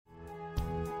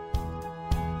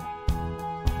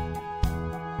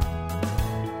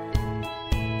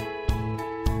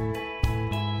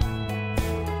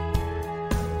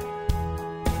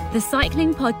the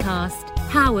cycling podcast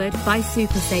powered by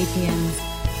Super Sapiens.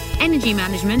 Energy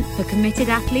management for committed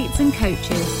athletes and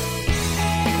coaches.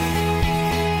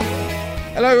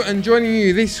 Hello, and joining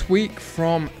you this week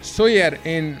from Sóller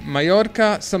in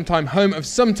Mallorca, sometime home of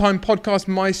sometime podcast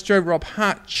maestro Rob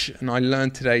Hatch. And I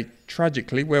learned today,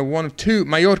 tragically, we're one of two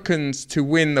Mallorcans to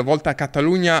win the Volta a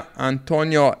Catalunya.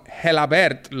 Antonio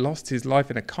Gelabert lost his life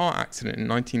in a car accident in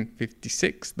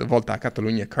 1956. The Volta a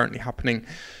Catalunya currently happening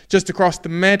just across the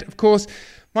Med, of course.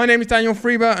 My name is Daniel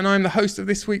Freber, and I'm the host of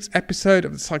this week's episode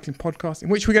of the Cycling Podcast, in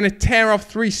which we're going to tear off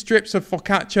 3 strips of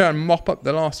focaccia and mop up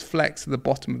the last flecks at the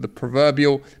bottom of the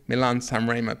proverbial Milan-San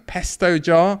Remo pesto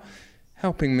jar.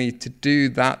 Helping me to do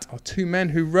that are 2 men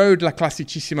who rode La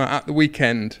Classicissima at the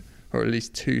weekend, or at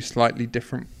least 2 slightly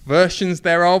different versions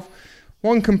thereof.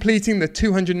 One completing the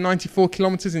 294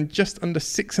 kilometres in just under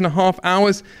 6.5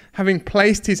 hours, having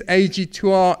placed his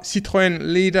AG2R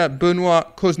Citroën leader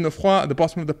Benoit Cosnefroy at the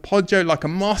bottom of the Poggio like a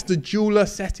master jeweller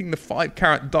setting the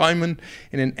 5-carat diamond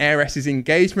in an heiress's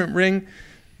engagement ring.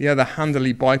 The other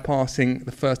handily bypassing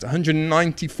the first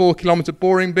 194 kilometre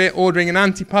boring bit, ordering an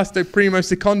antipasto primo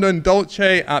secondo and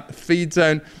dolce at the feed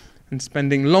zone, and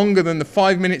spending longer than the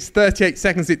 5 minutes 38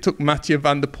 seconds it took Mathieu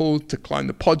van der Poel to climb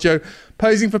the Poggio,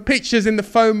 posing for pictures in the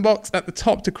Phonebox at the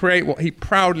top to create what he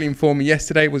proudly informed me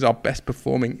yesterday was our best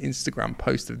performing Instagram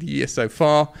post of the year so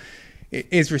far. It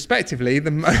is respectively the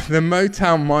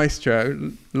Motown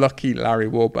maestro, lucky Larry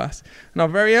Warbass, and our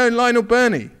very own Lionel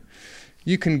Burney.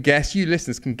 You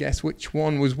listeners can guess which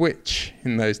one was which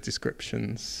in those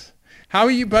descriptions. How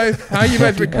are you both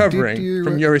recovering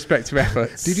from your respective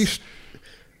efforts?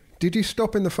 Did you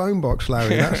stop in the phone box,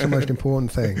 Larry? That's the most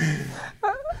important thing.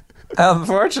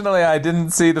 Unfortunately, I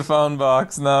didn't see the phone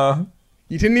box, no.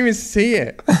 You didn't even see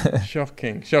it?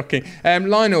 Shocking.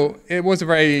 Lionel, it was a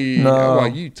very... well,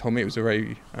 you told me it was a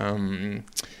very...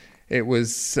 it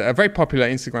was a very popular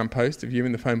Instagram post of you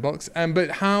in the phone box. But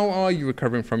how are you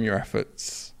recovering from your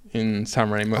efforts in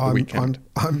San Remo at the weekend?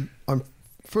 I'm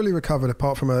fully recovered,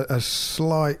 apart from a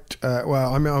slight...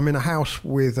 I'm in a house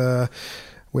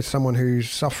with someone who's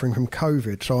suffering from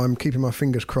COVID, so I'm keeping my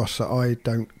fingers crossed that I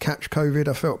don't catch COVID.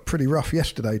 I felt pretty rough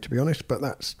yesterday, to be honest, but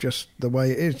that's just the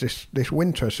way it is. This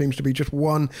winter seems to be just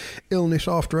one illness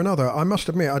after another. I must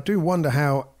admit, I do wonder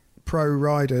how pro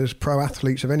riders, pro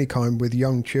athletes of any kind with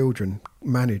young children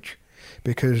manage,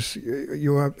 because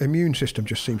your immune system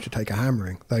just seems to take a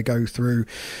hammering. They go through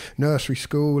nursery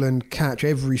school and catch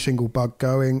every single bug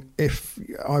going. If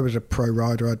I was a pro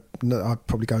rider, I'd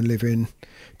probably go and live in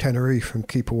Tenerife and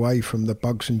keep away from the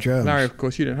bugs and germs. Larry, of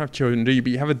course, you don't have children, do you?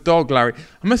 But you have a dog, Larry.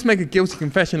 I must make a guilty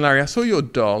confession, Larry. I saw your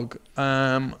dog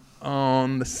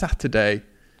on the Saturday,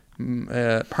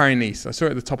 Paris-Nice. I saw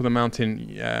it at the top of the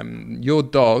mountain. Your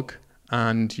dog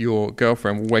and your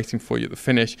girlfriend were waiting for you at the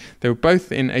finish. They were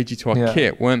both in AG2R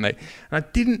kit, weren't they? And I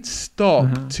didn't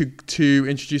stop to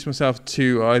introduce myself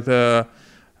to either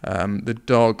the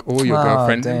dog or your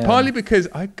girlfriend. Damn. Partly because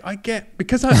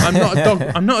I'm not a dog.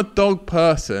 I'm not a dog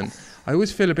person. I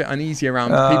always feel a bit uneasy around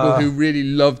people who really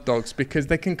love dogs, because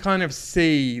they can kind of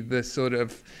see the sort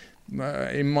of,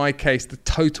 in my case, the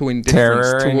total indifference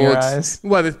terror towards. in your eyes.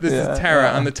 Well, there's the terror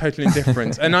and the total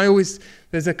indifference, and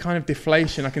there's a kind of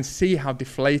deflation. I can see how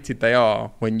deflated they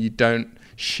are when you don't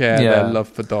share their love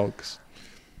for dogs.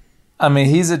 I mean,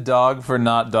 he's a dog for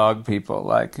not dog people.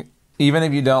 Like, even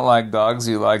if you don't like dogs,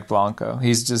 you like Blanco.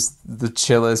 He's just the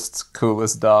chillest,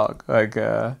 coolest dog. Like,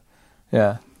 I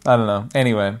don't know.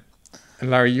 Anyway.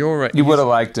 Larry, you would have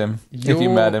liked him if you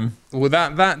met him. Well,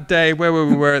 that day where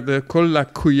we were at the Col la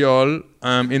Cuyol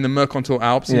in the Mercantour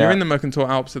Alps, and you're in the Mercantour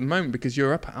Alps at the moment because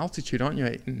you're up at altitude, aren't you,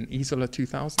 in Isola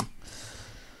 2000?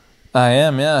 I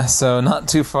am, yeah. So not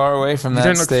too far away from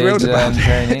that stage in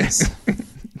Paris-Nice.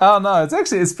 Oh no,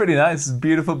 it's pretty nice. It's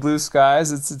beautiful blue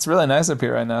skies. It's really nice up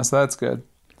here right now, so that's good.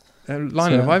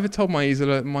 Lionel, have I ever told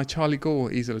my Charlie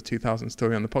Gore Isola 2000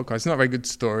 story on the podcast? It's not a very good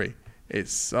story.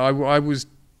 I was,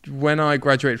 when I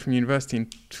graduated from university in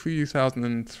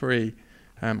 2003,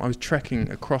 I was trekking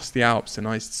across the Alps, and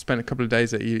I spent a couple of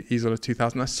days at Isola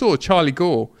 2000. I saw Charlie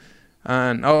Gore,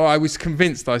 and I was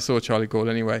convinced I saw Charlie Gore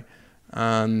anyway.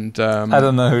 And I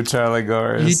don't know who Charlie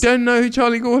Gore is. You don't know who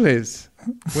Charlie Gore is?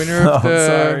 Winner of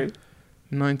the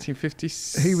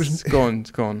 1950s. He was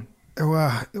gone.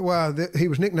 He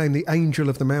was nicknamed the Angel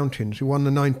of the Mountains. He won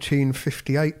the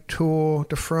 1958 Tour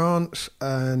de France,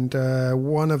 and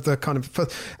one of the kind of, for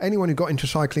anyone who got into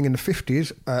cycling in the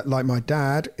 50s, like my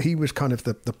dad, he was kind of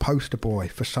the poster boy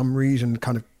for some reason.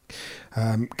 Kind of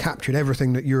captured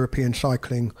everything that European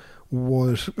cycling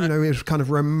was, it was kind of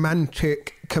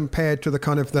romantic compared to the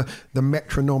kind of the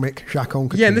metronomic Jacques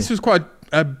Anquetil. Yeah, and this was quite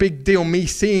a big deal, me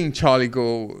seeing Charlie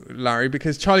Gall, Larry,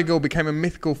 because Charlie Gall became a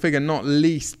mythical figure, not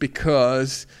least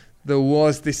because there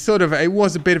was this sort of, it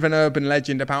was a bit of an urban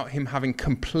legend about him having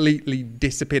completely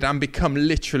disappeared and become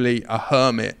literally a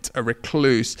hermit, a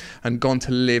recluse, and gone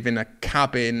to live in a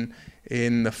cabin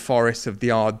in the forests of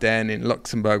the Ardennes in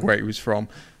Luxembourg, where he was from.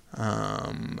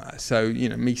 So, you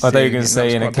know, me. I thought you were going to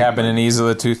say in a cabin in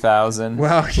Isola 2000,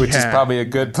 which is probably a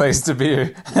good place to be.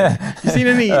 You seen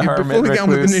any before we get on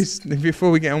with the news?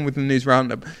 Before we get on with the news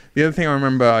roundup, the other thing I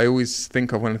remember, I always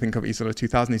think of when I think of Isola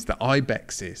 2000 is the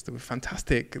Ibexes. They were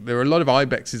fantastic. There were a lot of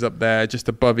Ibexes up there, just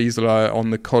above Isola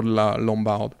on the Col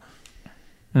Lombard.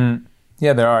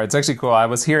 Yeah, there are. It's actually cool. I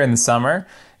was here in the summer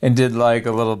and did like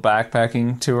a little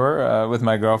backpacking tour with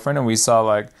my girlfriend, and we saw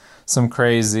like some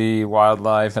crazy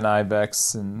wildlife and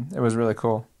ibex, and it was really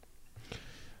cool.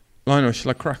 Lionel,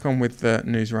 shall I crack on with the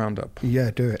news roundup? Yeah,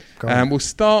 do it. We'll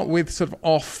start with sort of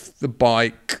off the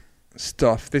bike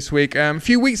stuff this week. A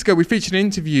few weeks ago, we featured an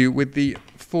interview with the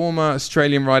former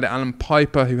Australian rider Alan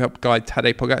Piper, who helped guide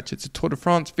Tadej Pogacar to Tour de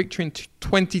France victory in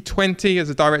 2020 as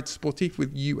a director sportif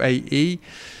with UAE.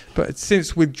 But had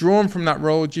since withdrawn from that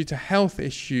role due to health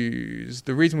issues.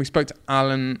 The reason we spoke to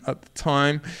Alan at the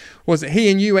time was that he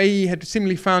and UAE had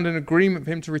seemingly found an agreement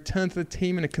for him to return to the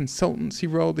team in a consultancy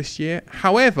role this year.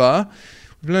 However,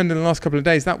 we've learned in the last couple of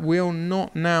days that will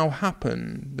not now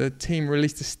happen. The team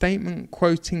released a statement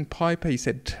quoting Piper. He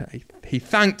said he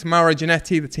thanked Mauro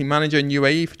Giannetti, the team manager in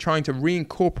UAE, for trying to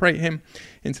reincorporate him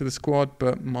into the squad,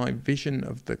 but my vision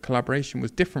of the collaboration was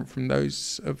different from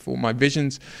those of, or my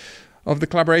visions of the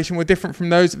collaboration were different from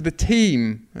those of the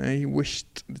team. He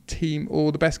wished the team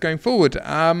all the best going forward.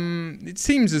 It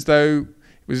seems as though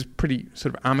it was a pretty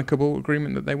sort of amicable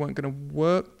agreement that they weren't going to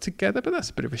work together, but that's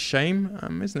a bit of a shame,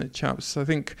 isn't it, chaps? I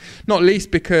think not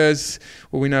least because,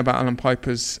 well, we know about Alan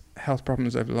Piper's health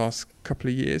problems over the last couple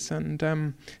of years,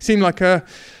 and seemed like a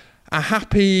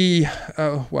happy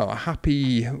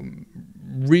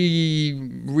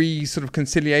sort of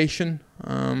conciliation.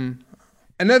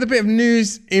 Another bit of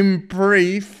news in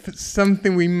brief,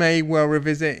 something we may well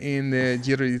revisit in the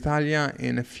Giro d'Italia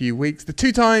in a few weeks. The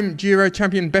two-time Giro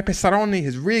champion Beppe Saronni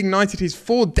has reignited his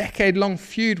 4-decade-long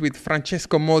feud with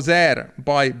Francesco Moser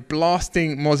by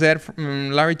blasting Moser.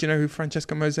 Larry, do you know who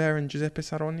Francesco Moser and Giuseppe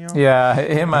Saronni are? Yeah,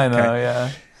 him I know, yeah.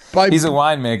 He's a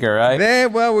winemaker,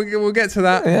 right? We'll get to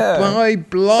that. Yeah. By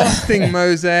blasting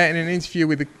Moser in an interview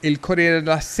with Il Corriere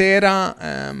della Sera,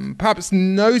 perhaps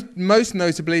most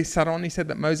notably, Saronni said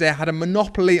that Moser had a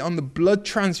monopoly on the blood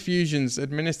transfusions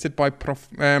administered by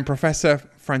Professor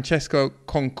Francesco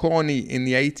Conconi in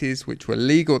the 80s, which were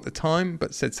legal at the time,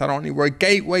 but said Saronni were a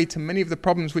gateway to many of the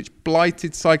problems which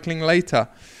blighted cycling later.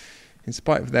 In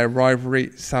spite of their rivalry,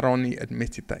 Saronni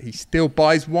admitted that he still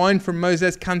buys wine from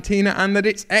Moser's cantina and that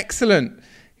it's excellent.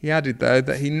 He added, though,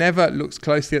 that he never looks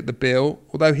closely at the bill,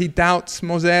 although he doubts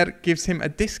Moser gives him a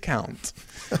discount.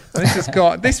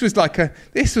 This was like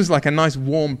a nice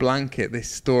warm blanket,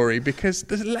 this story, because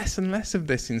there's less and less of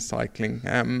this in cycling.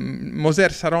 Moser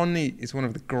Saronni is one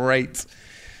of the great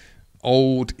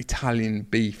old Italian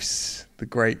beefs, the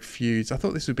great feuds. I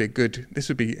thought this would be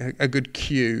a good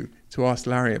cue to ask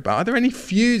Larry about. Are there any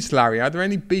feuds, Larry? Are there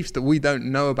any beefs that we don't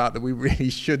know about that we really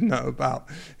should know about?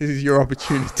 This is your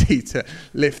opportunity to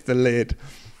lift the lid.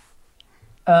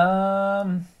 Do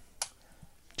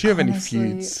you have any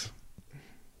feuds?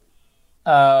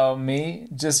 Me?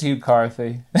 Just Hugh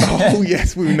Carthy. Oh,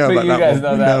 yes, we know about that one. You guys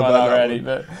know that one already.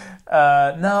 But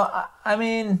no, I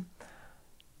mean,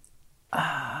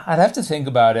 I'd have to think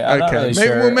about it. I'm not really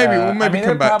sure. We'll maybe come back to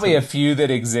there are probably a few that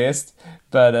exist.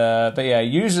 But yeah,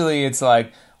 usually it's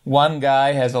like one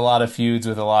guy has a lot of feuds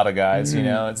with a lot of guys. You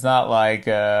know, it's not like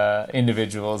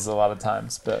individuals a lot of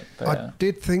times. But yeah. I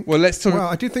did think. Well, let's talk. Well,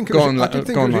 I did think it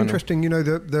was interesting. You know,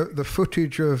 the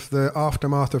footage of the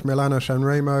aftermath of Milano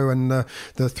Sanremo and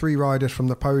the three riders from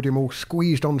the podium all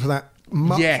squeezed onto that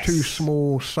much too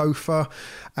small sofa,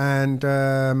 and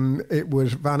it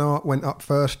was Van Aert went up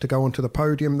first to go onto the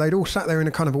podium. They'd all sat there in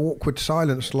a kind of awkward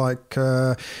silence, like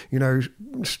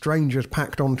strangers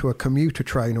packed onto a commuter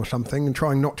train or something, and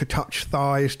trying not to touch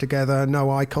thighs together, no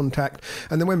eye contact.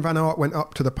 And then when Van Aert went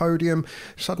up to the podium,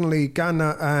 suddenly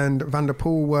Ganna and Van der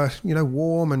Poel were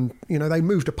warm, and they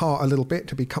moved apart a little bit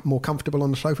to be more comfortable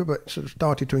on the sofa, but sort of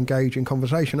started to engage in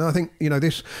conversation. And I think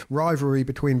this rivalry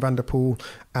between Van der Poel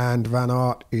and Van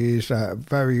Aert is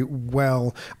very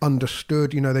well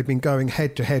understood. They've been going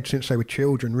head to head since they were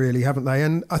children, really, haven't they?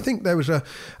 And I think there was a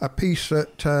piece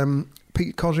that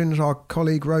Pete Cousins, our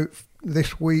colleague, wrote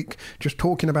this week, just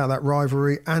talking about that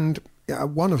rivalry, and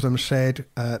one of them said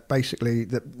basically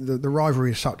that the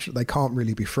rivalry is such that they can't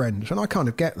really be friends. And I kind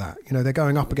of get that. They're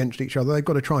going up against each other. They've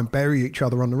got to try and bury each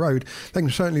other on the road. They can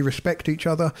certainly respect each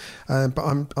other,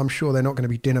 but I'm sure they're not going to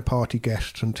be dinner party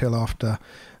guests until after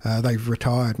they've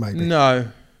retired, maybe.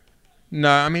 No,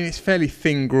 I mean, it's fairly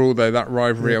thin gruel, though, that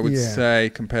rivalry, I would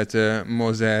say, compared to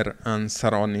Moser and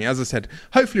Saronni. As I said,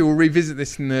 hopefully we'll revisit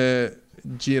this in the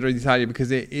Giro d'Italia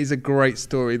because it is a great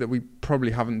story that we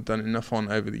probably haven't done enough on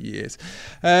over the years.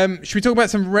 Should we talk about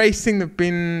some racing?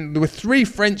 There were 3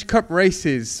 French Cup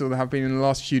races, so there have been in the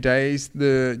last few days.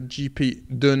 The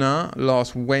GP Denain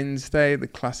last Wednesday, the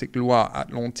Classic Loire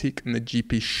Atlantique, and the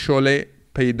GP Cholet,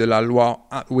 Pays de la Loire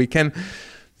at the weekend.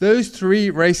 Those 3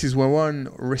 races were won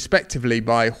respectively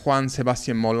by Juan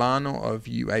Sebastian Molano of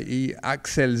UAE,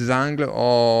 Axel Zangle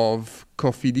of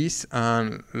Cofidis,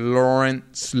 and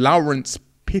Lawrence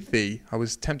Pithy. I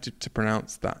was tempted to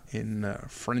pronounce that in a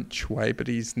French way, but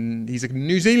he's a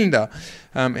New Zealander,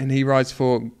 and he rides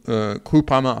for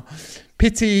Groupama.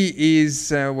 Pitty is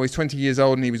he's 20 years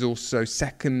old, and he was also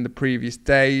second the previous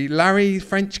day. Larry,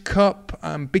 French Cup,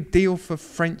 big deal for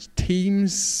French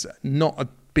teams, not a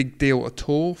big deal at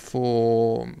all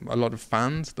for a lot of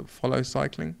fans that follow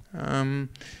cycling.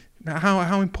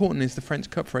 How important is the French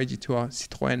Cup for AG2R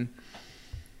Citroën?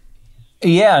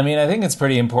 Yeah, I mean, I think it's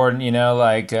pretty important,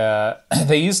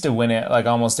 they used to win it like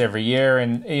almost every year,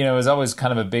 and it was always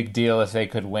kind of a big deal if they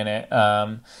could win it.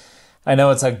 I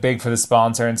know it's like big for the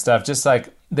sponsor and stuff, just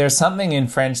like there's something in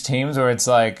French teams where it's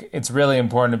like it's really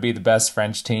important to be the best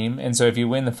French team, and so if you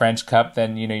win the French Cup,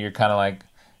 then you're kind of like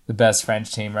the best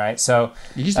French team, right? So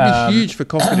it used to be huge for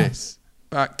Cofidis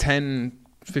back 10,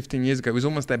 15 years ago. It was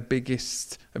almost their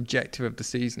biggest objective of the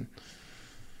season.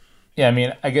 Yeah, I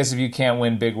mean, I guess if you can't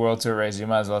win big World Tour races, you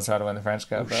might as well try to win the French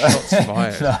Cup. Shots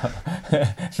fired.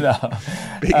 No.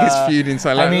 Biggest feud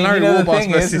inside. Larry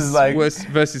Warbass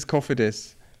versus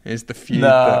Cofidis is the feud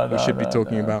that we should be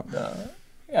talking about. No.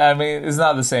 I mean, it's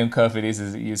not the same Cofidis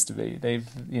as it used to be. They've,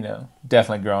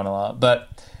 definitely grown a lot. But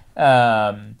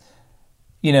I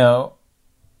don't know.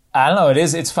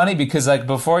 It's funny because like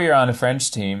before you're on a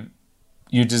French team,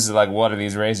 you're just like, what are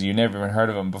these races? You never even heard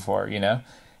of them before,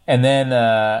 And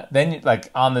then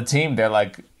like on the team, they're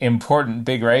like important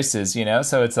big races,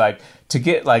 So it's like to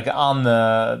get like on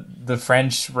the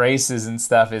French races and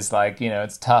stuff is like,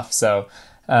 it's tough. So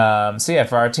yeah,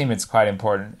 for our team, it's quite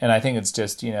important. And I think it's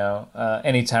just,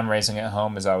 anytime racing at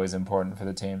home is always important for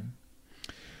the team.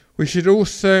 We should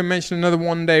also mention another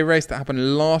one-day race that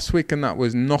happened last week, and that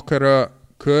was Nockera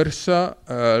Cursa.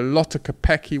 Lotte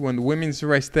Kopecky won the women's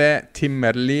race there. Tim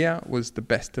Merlia was the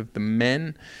best of the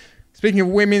men. Speaking of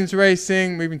women's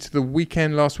racing, moving to the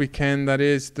weekend, last weekend, that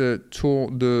is, the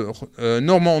Tour de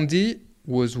Normandie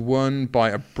was won by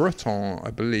a Breton,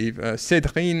 I believe,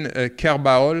 Cédrine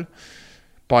Kerbaol.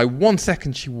 By 1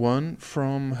 second she won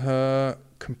from her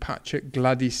compatriot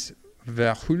Gladys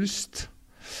Verhulst.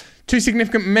 2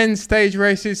 significant men's stage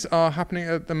races are happening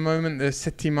at the moment. The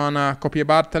Settimana Copia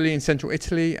Bartali in central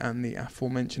Italy and the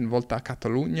aforementioned Volta a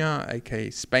Catalunya, aka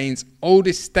Spain's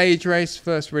oldest stage race,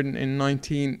 first ridden in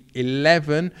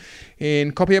 1911.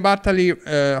 In Copia Bartali,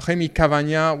 Rémi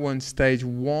Cavagna won stage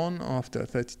 1 after a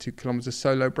 32 kilometre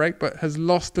solo break, but has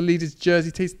lost the leader's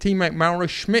jersey to his teammate Mauro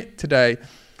Schmidt today.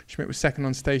 Schmidt was second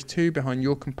on stage 2 behind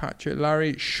your compatriot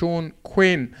Larry Sean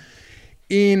Quinn.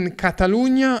 In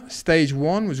Catalonia, stage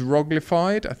 1 was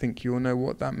Roglified. I think you all know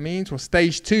what that means. Well,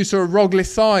 stage 2 saw a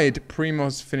Roglicide.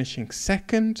 Primoz finishing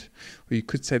second. Or you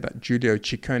could say that Giulio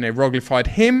Ciccone Roglified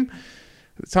him.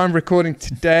 At the time of recording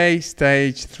today,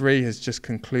 stage 3 has just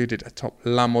concluded atop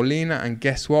La Molina. And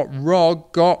guess what?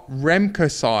 Rog got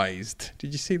Remco-sized.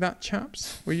 Did you see that,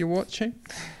 chaps? Were you watching?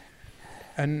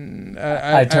 And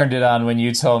I turned it on when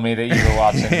you told me that you were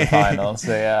watching the final.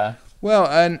 So, yeah. Well,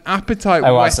 an appetite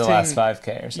I watched whetting, the last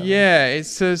 5K or something. Yeah,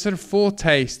 it's a sort of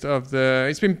foretaste of the...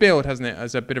 It's been billed, hasn't it,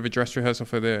 as a bit of a dress rehearsal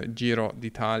for the Giro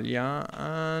d'Italia.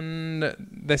 And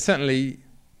they're certainly...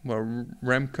 Well,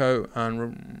 Remco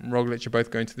and Roglic are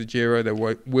both going to the Giro. They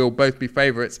will both be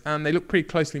favourites. And they look pretty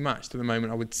closely matched at the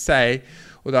moment, I would say.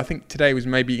 Although I think today was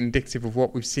maybe indicative of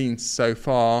what we've seen so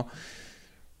far.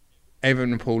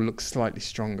 Evenepoel looks slightly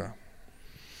stronger.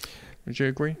 Would you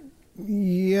agree?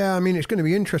 Yeah, I mean, it's going to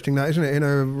be interesting, that, isn't it? In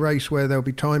a race where there'll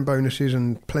be time bonuses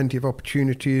and plenty of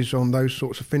opportunities on those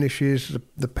sorts of finishes,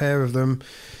 the pair of them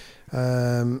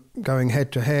going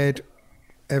head-to-head.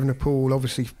 Evenepoel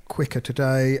obviously quicker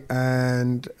today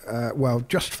and,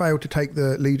 just failed to take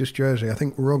the leader's jersey. I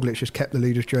think Roglic has kept the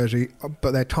leader's jersey,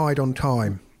 but they're tied on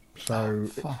time. So,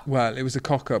 well, it was a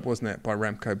cock-up, wasn't it, by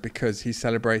Remco, because he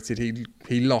celebrated.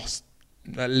 He lost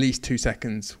at least 2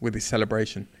 seconds with his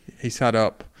celebration. He sat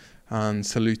up and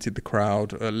saluted the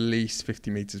crowd at least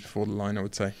 50 metres before the line, I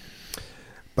would say.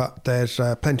 But there's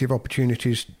plenty of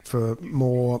opportunities for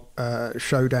more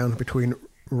showdown between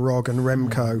Rog and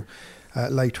Remco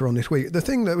later on this week. The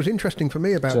thing that was interesting for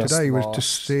me about today was to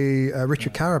see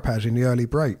Richard Carapaz in the early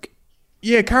break.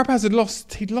 Yeah, Carapaz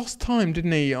he'd lost time,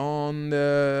 didn't he,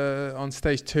 on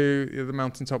stage 2, the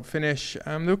mountaintop finish.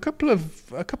 There were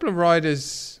a couple of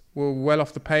riders were well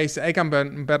off the pace. Egan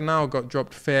Bernal got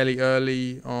dropped fairly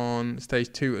early on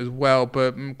stage 2 as well,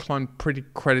 but climbed pretty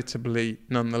creditably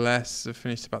nonetheless.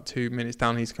 Finished about 2 minutes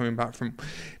down. He's coming back from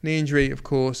knee injury, of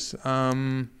course.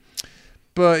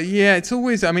 But yeah, it's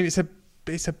always, I mean, it's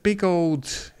a big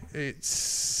old,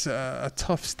 it's a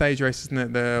tough stage race, isn't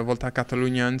it? The Volta a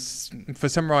Catalunya. And for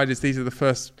some riders, these are the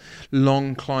first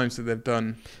long climbs that they've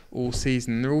done all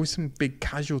season. There are always some big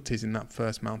casualties in that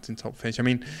first mountaintop finish. I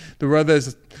mean, there are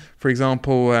others, for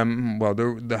example,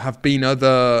 there have been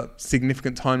other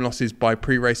significant time losses by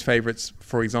pre-race favourites.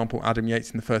 For example, Adam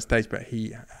Yates in the first stage, but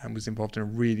he was involved in a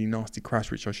really nasty crash,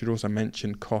 which I should also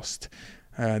mention cost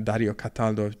Dario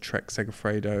Cataldo of Trek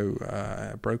Segafredo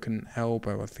a broken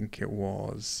elbow, I think it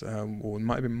was, or it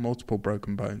might have been multiple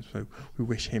broken bones, so we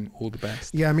wish him all the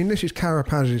best. Yeah, I mean, this is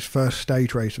Carapaz's first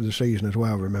stage race of the season as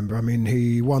well, remember. I mean,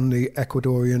 he won the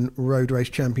Ecuadorian Road Race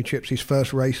Championships. His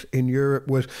first race in Europe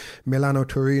was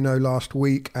Milano-Torino last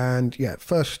week, and yeah,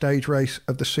 first stage race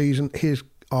of the season. His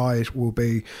eyes will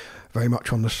be very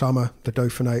much on the summer, the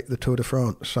Dauphiné, the Tour de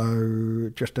France, so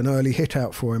just an early hit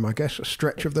out for him, I guess, a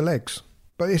stretch of the legs.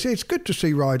 But it's good to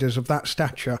see riders of that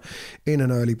stature in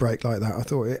an early break like that. I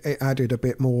thought it added a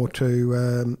bit more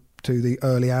to the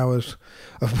early hours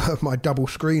of my double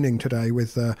screening today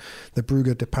with the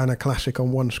Brugge de Panne Classic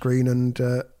on one screen and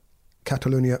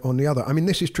Catalunya on the other. I mean,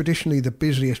 this is traditionally the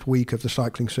busiest week of the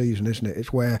cycling season, isn't it?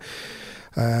 It's where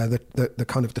the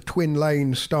kind of the twin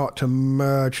lanes start to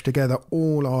merge together.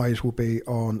 All eyes will be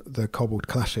on the cobbled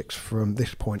classics from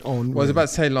this point on. Well, I was about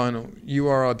to say, Lionel, you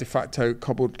are our de facto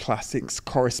cobbled classics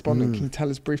correspondent. Can you tell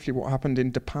us briefly what happened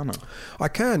in De Panne? I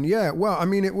can, yeah. Well, I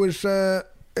mean, it was a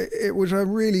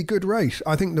really good race.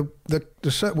 I think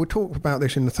we'll talk about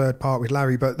this in the third part with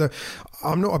Larry, but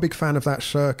I'm not a big fan of that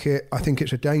circuit. I think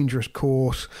it's a dangerous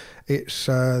course. It's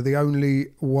the only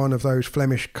one of those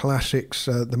Flemish classics,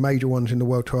 the major ones in the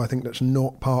World Tour, I think, that's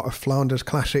not part of Flanders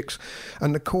Classics.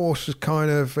 And the course has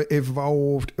kind of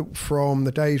evolved from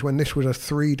the days when this was a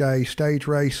 3-day stage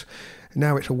race.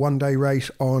 Now it's a 1-day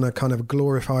race on a kind of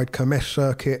glorified Kermesse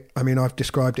circuit. I mean, I've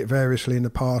described it variously in the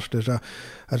past as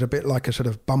a bit like a sort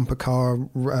of bumper car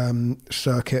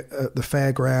circuit at the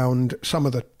fairground. Some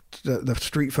of the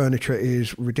street furniture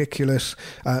is ridiculous.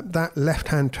 That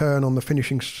left-hand turn on the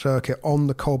finishing circuit on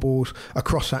the cobbles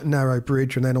across that narrow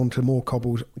bridge and then onto more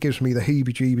cobbles gives me the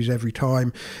heebie-jeebies every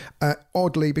time.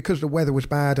 Oddly, because the weather was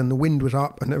bad and the wind was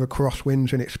up and there were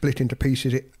crosswinds and it split into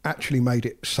pieces, it actually made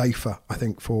it safer, I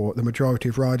think, for the majority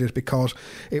of riders because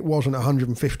it wasn't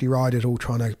 150 riders all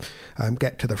trying to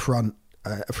get to the front.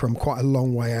 From quite a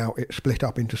long way out, it split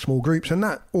up into small groups, and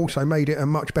that also made it a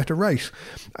much better race.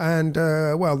 And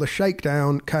the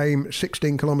shakedown came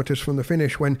 16 kilometres from the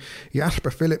finish when Jasper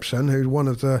Philipsen, who's one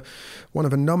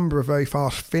of a number of very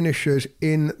fast finishers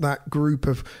in that group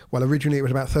of, well, originally it was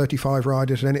about 35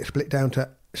 riders, then it split down to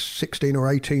 16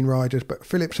 or 18 riders, but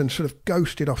Philipsen sort of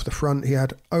ghosted off the front. He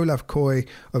had Olav Koy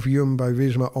of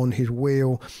Jumbo-Visma on his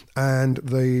wheel, and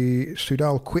the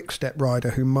Soudal Quickstep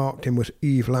rider who marked him was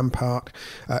Yves Lampaert.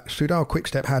 Soudal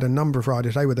Quickstep had a number of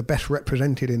riders. They were the best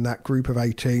represented in that group of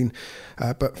 18,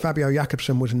 but Fabio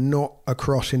Jakobsen was not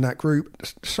across in that group.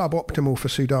 Suboptimal for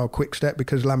Soudal Quickstep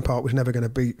because Lampaert was never going to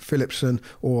beat Philipsen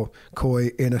or Koy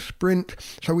in a sprint.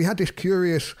 So we had this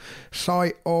curious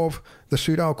sight of the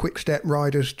Soudal Quickstep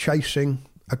riders chasing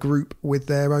a group with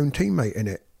their own teammate in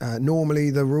it.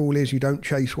 Normally the rule is you don't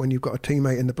chase when you've got a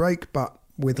teammate in the break, but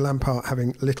with Lampaert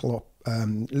having little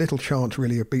chance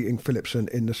really of beating Philipsen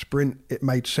in the sprint, it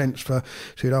made sense for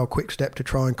Soudal Quickstep to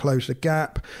try and close the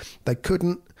gap. They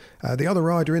couldn't. The other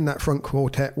rider in that front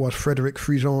quartet was Frédéric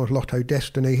Frison of Lotto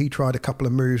Destiny. He tried a couple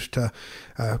of moves to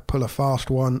pull a fast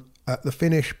one at the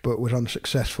finish, but was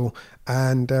unsuccessful.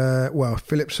 And,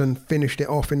 Philipsen finished it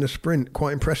off in the sprint.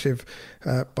 Quite impressive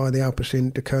by the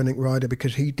Alpecin de Koning rider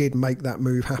because he did make that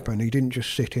move happen. He didn't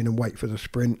just sit in and wait for the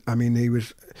sprint. I mean, he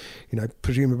was,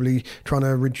 presumably trying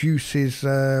to reduce his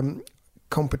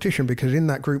competition because in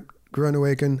that group,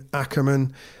 Groenewegen,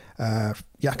 Ackermann,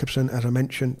 Jakobsen, as I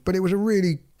mentioned. But it was a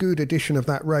really good edition of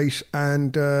that race,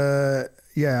 and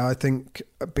yeah, I think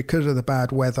because of the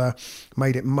bad weather,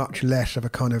 made it much less of a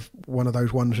kind of one of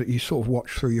those ones that you sort of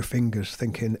watch through your fingers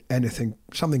thinking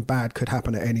something bad could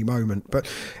happen at any moment. But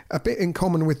a bit in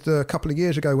common with a couple of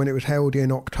years ago when it was held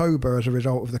in October as a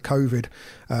result of the COVID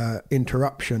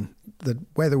interruption. The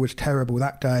weather was terrible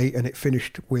that day, and it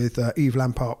finished with Yves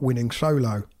Lampard winning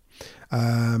solo.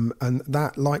 And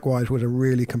that likewise was a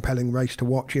really compelling race to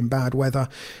watch in bad weather.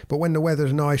 But when the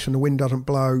weather's nice and the wind doesn't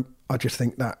blow, I just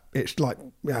think that it's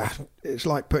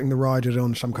like putting the riders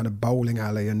on some kind of bowling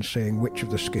alley and seeing which of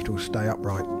the skittles stay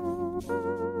upright.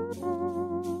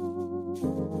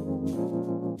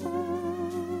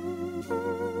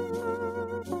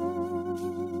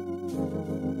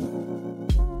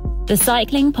 The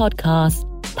Cycling Podcast,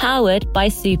 powered by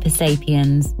Super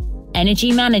Sapiens.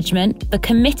 Energy management for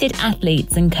committed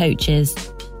athletes and coaches.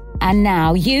 And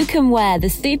now you can wear the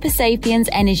Super Sapiens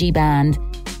Energy Band,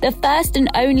 the first and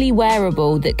only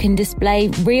wearable that can display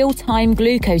real-time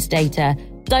glucose data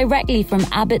directly from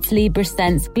Abbott's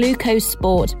LibreSense Glucose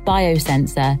Sport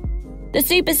biosensor. The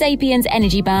Super Sapiens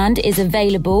Energy Band is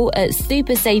available at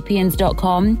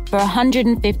supersapiens.com for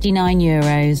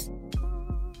 €159.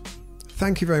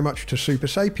 Thank you very much to Super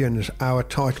Sapiens, our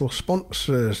title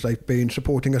sponsors. They've been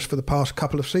supporting us for the past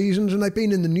couple of seasons, and they've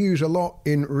been in the news a lot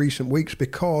in recent weeks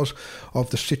because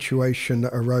of the situation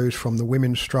that arose from the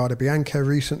women's Strade Bianche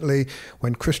recently,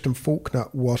 when Kristen Faulkner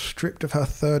was stripped of her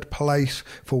third place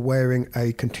for wearing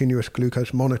a continuous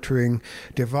glucose monitoring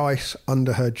device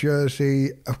under her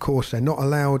jersey. Of course, they're not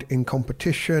allowed in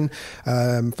competition.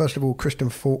 First of all,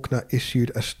 Kristen Faulkner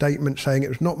issued a statement saying, "It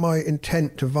was not my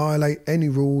intent to violate any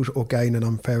rules or gain an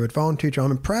unfair advantage.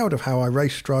 I'm proud of how I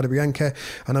raced Strade Bianche,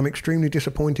 and I'm extremely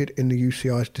disappointed in the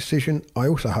UCI's decision. I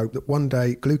also hope that one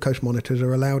day glucose monitors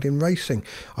are allowed in racing.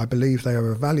 I believe they are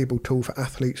a valuable tool for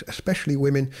athletes, especially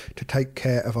women, to take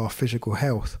care of our physical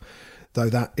health." Though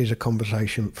that is a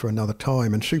conversation for another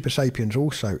time. And Super Sapiens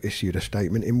also issued a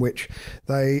statement in which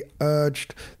they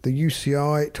urged the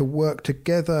UCI to work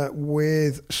together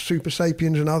with Super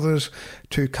Sapiens and others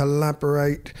to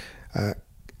collaborate,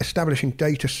 establishing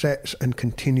data sets and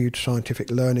continued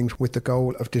scientific learnings with the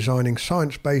goal of designing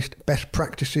science-based best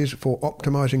practices for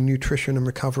optimizing nutrition and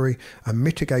recovery and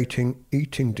mitigating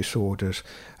eating disorders.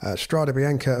 Strade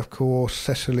Bianche, of course,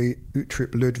 Cecily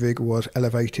Uttrup Ludwig was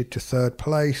elevated to third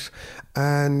place.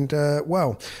 And,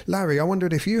 Larry, I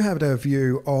wondered if you had a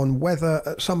view on whether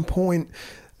at some point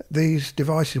these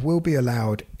devices will be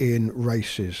allowed in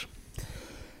races.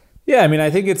 Yeah, I mean, I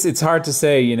think it's hard to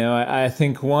say. I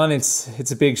think one,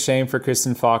 it's a big shame for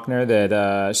Kristen Faulkner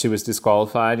that she was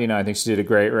disqualified. I think she did a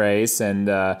great race, and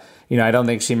I don't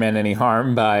think she meant any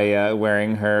harm by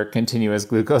wearing her continuous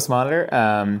glucose monitor.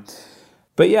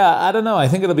 But yeah, I don't know. I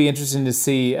think it'll be interesting to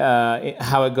see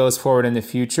how it goes forward in the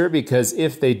future, because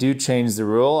if they do change the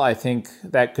rule, I think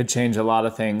that could change a lot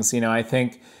of things. I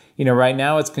think. Right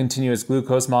now it's continuous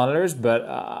glucose monitors, but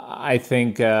I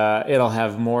think it'll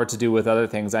have more to do with other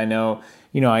things. I know,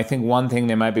 I think one thing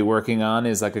they might be working on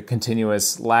is like a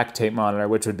continuous lactate monitor,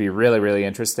 which would be really, really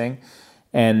interesting.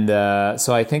 And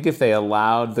so I think if they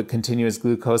allowed the continuous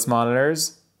glucose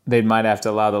monitors, they might have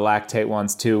to allow the lactate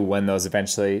ones too when those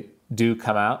eventually do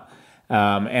come out.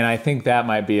 And I think that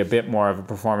might be a bit more of a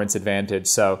performance advantage.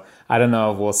 So I don't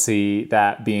know if we'll see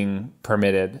that being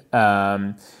permitted.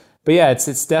 But yeah,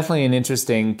 it's definitely an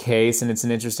interesting case, and it's an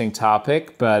interesting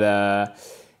topic. But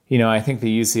I think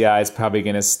the UCI is probably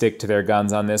going to stick to their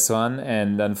guns on this one,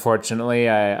 and unfortunately,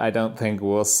 I don't think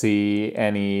we'll see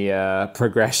any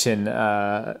progression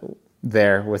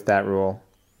there with that rule.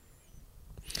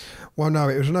 Well, no,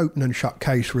 it was an open and shut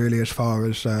case, really, as far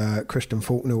as Kristen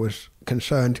Faulkner was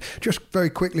concerned. Just very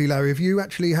quickly, Larry, have you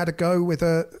actually had a go with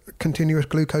a continuous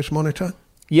glucose monitor?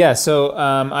 Yeah, so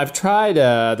I've tried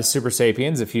the Super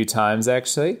Sapiens a few times,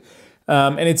 actually,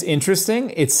 and it's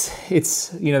interesting. It's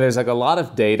there's like a lot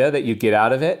of data that you get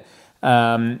out of it,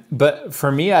 but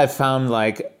for me, I've found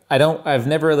I've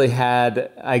never really had,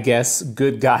 I guess,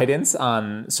 good guidance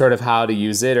on sort of how to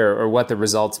use it or what the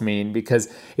results mean,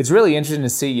 because it's really interesting to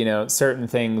see, certain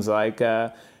things like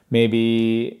some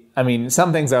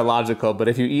things are logical, but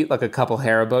if you eat like a couple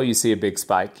Haribo, you see a big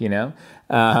spike,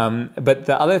 But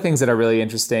the other things that are really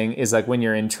interesting is like when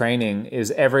you're in training,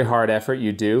 is every hard effort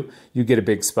you do, you get a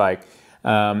big spike.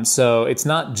 So it's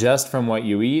not just from what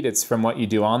you eat, it's from what you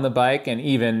do on the bike. And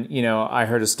even, I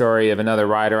heard a story of another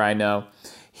rider I know.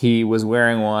 He was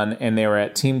wearing one and they were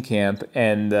at team camp,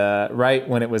 and right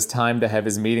when it was time to have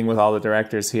his meeting with all the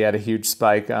directors, he had a huge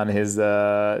spike on his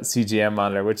CGM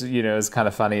monitor, which, is kind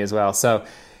of funny as well. So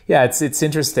yeah, it's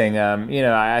interesting.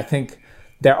 I think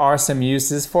there are some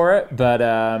uses for it, but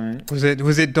was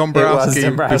it Dombrowski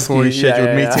before his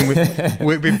scheduled meeting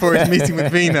with before his meeting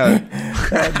with Vino?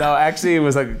 No, actually, it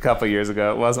was like a couple of years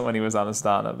ago. It wasn't when he was on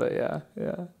Astana, but yeah.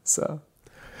 So.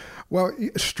 Well,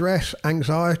 stress,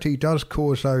 anxiety does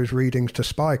cause those readings to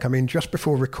spike. I mean, just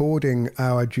before recording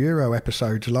our Giro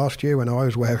episodes last year when I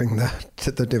was wearing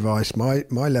the device,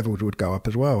 my levels would go up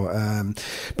as well.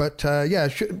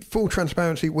 Full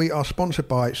transparency, we are sponsored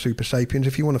by Super Sapiens.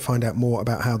 If you want to find out more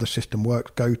about how the system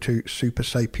works, go to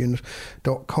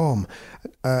supersapiens.com.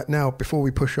 Now, before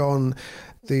we push on,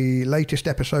 the latest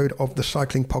episode of the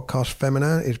Cycling Podcast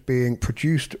Feminin is being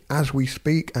produced as we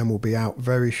speak and will be out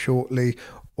very shortly.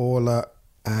 Orla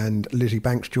and Lizzie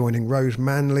Banks joining Rose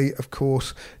Manley, of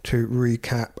course, to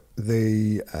recap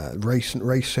the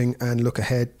racing and look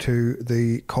ahead to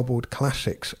the Cobbled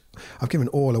Classics. I've given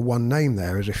Orla one name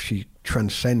there as if she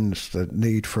transcends the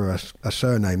need for a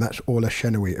surname. That's Orla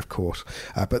Chenouille, of course.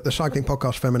 But the Cycling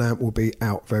Podcast Feminin will be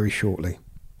out very shortly.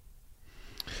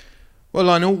 Well,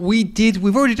 Lionel,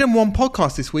 we've already done one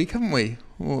podcast this week, haven't we?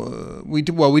 We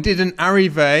did an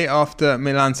Arrivée after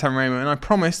Milan-San Remo, and I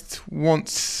promised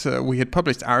once we had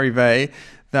published Arrivée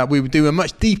that we would do a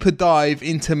much deeper dive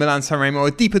into Milan-San Remo,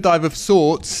 a deeper dive of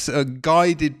sorts,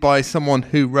 guided by someone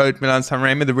who rode Milan-San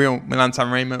Remo, the real Milan-San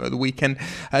Remo at the weekend.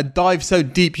 A dive so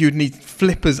deep you'd need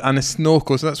flippers and a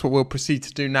snorkel, so that's what we'll proceed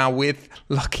to do now with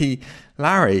lucky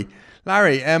Larry.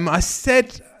 Larry, I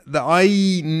said that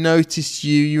I noticed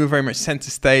you were very much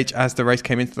centre stage as the race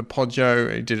came into the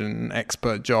Poggio. You did an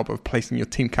expert job of placing your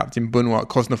team captain Benoit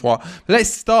Cosnefroy. But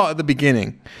let's start at the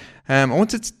beginning. I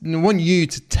want you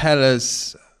to tell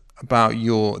us about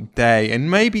your day and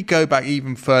maybe go back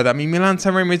even further. I mean,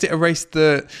 Milan-San Remo, is it a race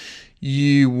that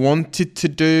you wanted to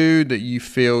do, that you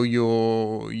feel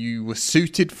you were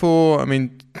suited for? I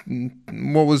mean,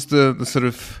 what was the sort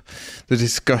of the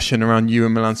discussion around you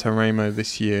and Milan-San Remo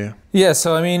this year? Yeah,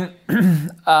 so I mean,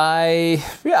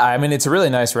 it's a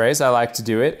really nice race. I like to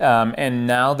do it, and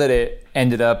now that it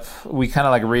ended up, we kind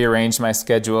of like rearranged my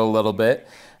schedule a little bit.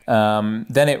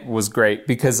 Then it was great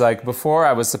because like before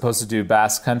I was supposed to do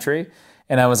Basque Country.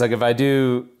 And I was like, if I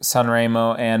do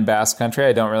Sanremo and Basque Country,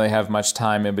 I don't really have much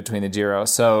time in between the Giro.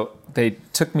 So they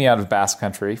took me out of Basque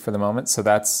Country for the moment. So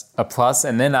that's a plus.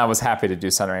 And then I was happy to do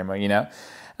Sanremo, you know.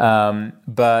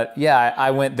 But yeah,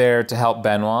 I went there to help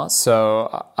Benoit.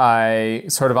 So I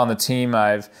sort of on the team,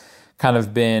 I've kind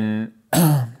of been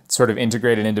sort of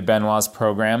integrated into Benoit's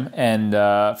program. And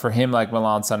for him, like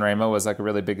Milan-San Remo was like a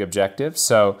really big objective.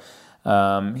 So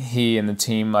he and the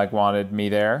team like wanted me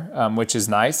there, which is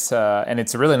nice. And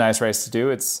it's a really nice race to do.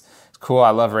 It's cool.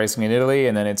 I love racing in Italy.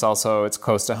 And then it's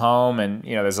close to home. And,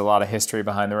 you know, there's a lot of history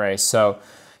behind the race. So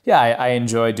yeah, I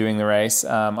enjoy doing the race.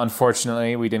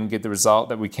 Unfortunately, we didn't get the result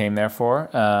that we came there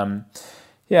for.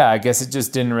 I guess it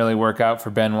just didn't really work out for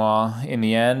Benoit in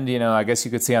the end. You know, I guess you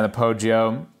could see on the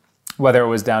Poggio, whether it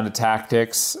was down to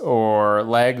tactics or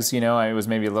legs, you know, it was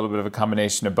maybe a little bit of a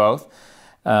combination of both.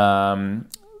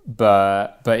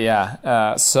 But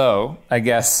yeah, so I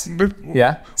guess,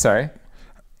 yeah, sorry.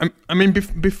 I mean,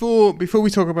 before we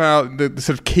talk about the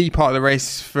sort of key part of the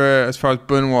race for as far as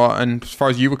Benoit and as far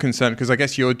as you were concerned, because I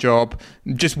guess your job,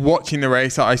 just watching the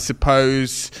race, I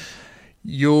suppose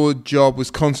your job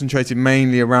was concentrated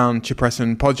mainly around Cipressa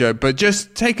and Poggio. But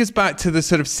just take us back to the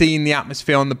sort of seeing the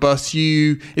atmosphere on the bus.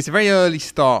 It's a very early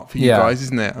start for you guys,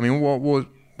 isn't it? I mean,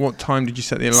 what time did you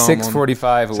set the alarm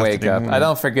 6:45 on? Wake up. I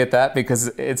don't forget that because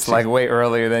it's like way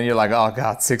earlier than you're like, oh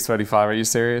God, 6:45. Are you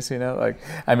serious? You know, like,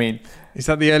 I mean, is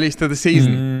that the earliest of the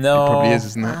season? No, it probably is,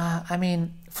 isn't it? I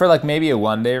mean, for like maybe a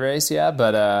one-day race, yeah.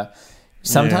 But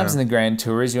sometimes in the Grand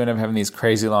Tours, you end up having these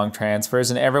crazy long transfers,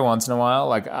 and every once in a while,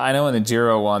 like I know in the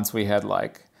Giro once we had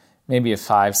like maybe a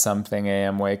 5-something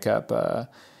a.m. wake up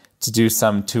to do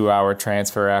some 2-hour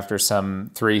transfer after some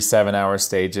 3 7-hour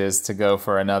stages to go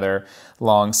for another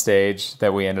long stage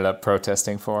that we ended up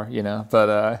protesting for, you know.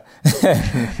 But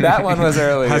that one was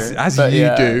earlier.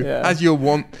 as you're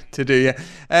wont to do, yeah.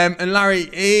 And Larry,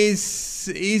 is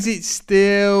it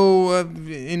still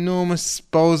enormous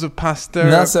bowls of pasta?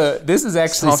 No, so this is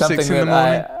actually something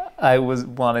that I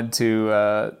wanted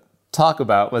to talk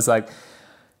about. Was like,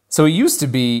 so it used to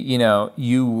be, you know,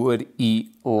 you would eat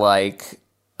like,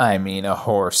 I mean, a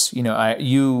horse. You know,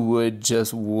 you would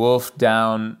just wolf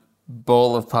down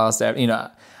bowl of pasta. You know,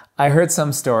 I heard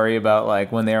some story about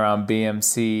like when they were on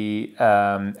BMC,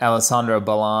 Alessandro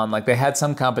Ballan, like they had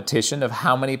some competition of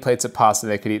how many plates of pasta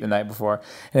they could eat the night before.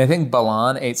 And I think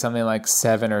Ballan ate something like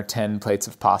 7 or 10 plates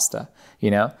of pasta,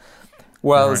 you know?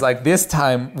 Well, it was like this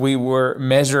time we were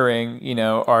measuring, you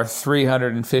know, our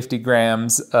 350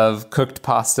 grams of cooked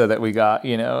pasta that we got,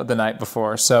 you know, the night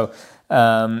before. So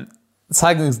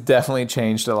Cycling's definitely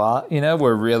changed a lot.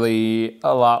 We're really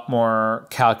a lot more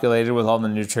calculated with all the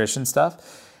nutrition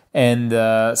stuff. And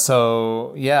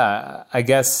so, yeah, I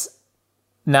guess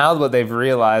now what they've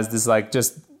realized is like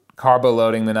just carbo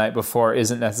loading the night before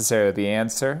isn't necessarily the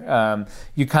answer.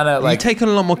 You kind of like... You take on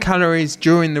a lot more calories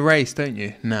during the race, don't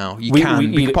you? Now you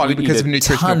partly because of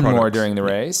nutritional products. More during the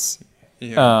race.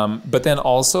 Yeah. But then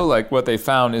also like what they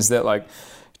found is that like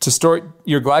to store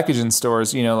your glycogen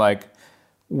stores, like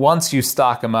once you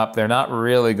stock them up, they're not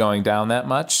really going down that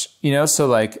much, So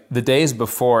like the days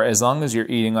before, as long as you're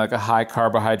eating like a high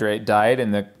carbohydrate diet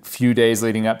in the few days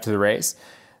leading up to the race,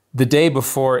 the day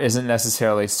before isn't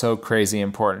necessarily so crazy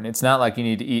important. It's not like you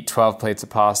need to eat 12 plates of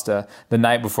pasta the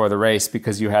night before the race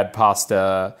because you had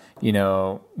pasta,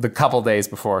 the couple days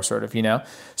before sort of,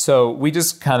 So we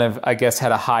just kind of, I guess,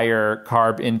 had a higher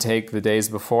carb intake the days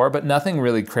before, but nothing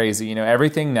really crazy.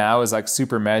 Everything now is like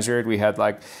super measured. We had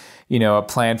like, a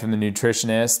plan from the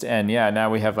nutritionist, and now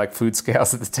we have like food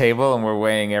scales at the table and we're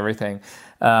weighing everything.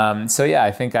 So yeah,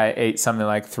 I think I ate something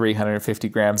like 350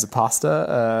 grams of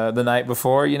pasta the night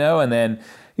before, and then,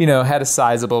 had a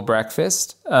sizable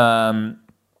breakfast. And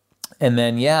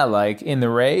then, like in the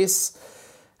race,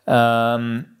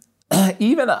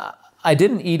 even I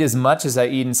didn't eat as much as I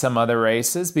eat in some other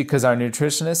races because our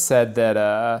nutritionist said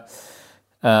that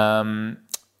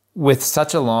with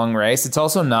such a long race, it's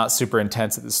also not super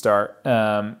intense at the start.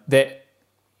 That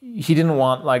he didn't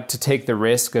want like to take the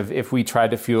risk of if we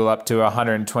tried to fuel up to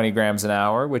 120 grams an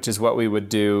hour, which is what we would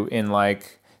do in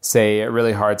like, say, a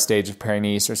really hard stage of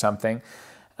Paris-Nice or something.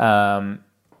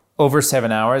 Over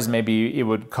 7 hours, maybe it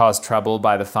would cause trouble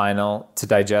by the final to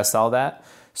digest all that.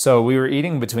 So we were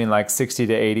eating between like 60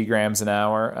 to 80 grams an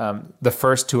hour the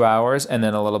first 2 hours, and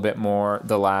then a little bit more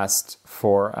the last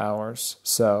 4 hours.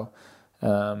 So,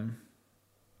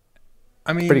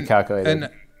 pretty calculated.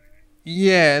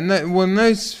 And in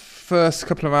those first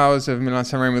couple of hours of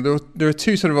Milan-San Remo, there are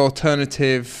two sort of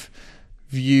alternative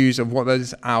views of what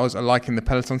those hours are like in the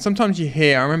peloton. Sometimes you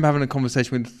hear, I remember having a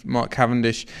conversation with Mark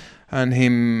Cavendish and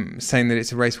him saying that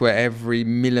it's a race where every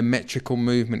millimetrical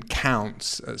movement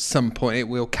counts. At some point it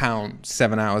will count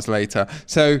 7 hours later.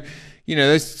 So,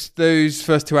 those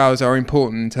first 2 hours are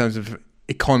important in terms of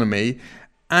economy.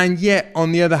 And yet,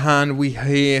 on the other hand, we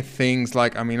hear things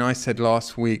like, I said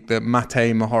last week that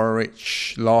Matej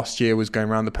Mohoric last year was going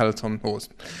around the peloton, or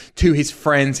to his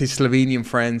friends, his Slovenian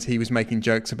friends, he was making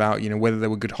jokes about, whether there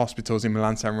were good hospitals in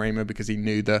Milan-San Remo because he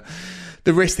knew the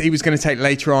risk that he was going to take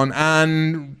later on.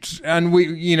 And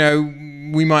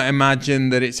we might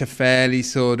imagine that it's a fairly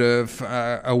sort of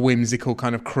a whimsical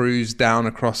kind of cruise down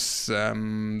across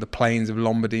the plains of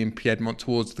Lombardy and Piedmont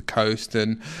towards the coast,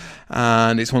 and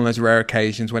it's one of those rare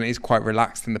occasions when it is quite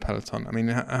relaxed in the peloton.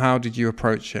 How did you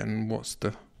approach it, and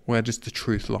where does the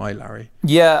truth lie, Larry?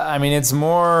 Yeah, it's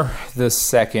more the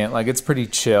second. Like, it's pretty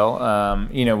chill.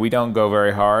 We don't go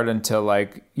very hard until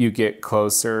like you get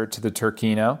closer to the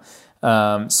Turquino.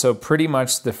 So pretty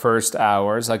much the first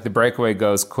hours, like the breakaway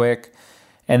goes quick.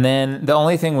 And then the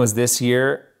only thing was this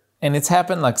year, and it's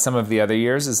happened like some of the other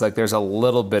years, is like there's a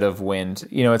little bit of wind.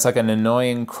 It's like an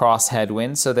annoying cross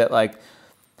headwind, so that like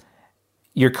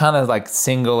you're kind of like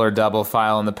single or double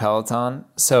file in the peloton.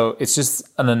 So it's just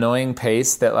an annoying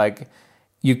pace that like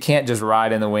you can't just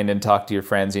ride in the wind and talk to your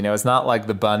friends. It's not like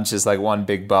the bunch is like one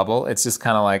big bubble. It's just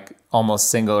kind of like almost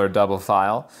single or double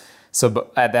file.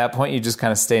 So at that point, you just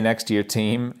kind of stay next to your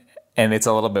team, and it's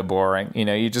a little bit boring.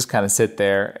 You just kind of sit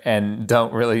there and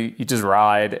you just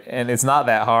ride, and it's not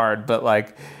that hard, but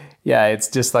like, yeah, it's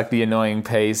just like the annoying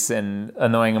pace and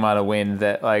annoying amount of wind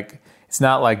that like, it's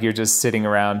not like you're just sitting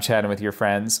around chatting with your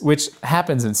friends, which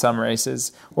happens in some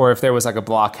races, or if there was like a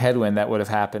block headwind, that would have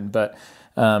happened. But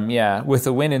with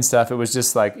the wind and stuff, it was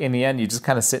just like, in the end, you just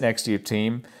kind of sit next to your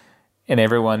team, and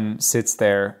everyone sits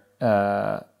there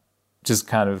just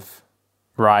kind of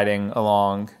riding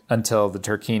along until the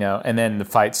Turquino, and then the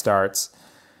fight starts.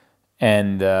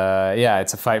 And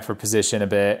it's a fight for position a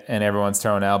bit, and everyone's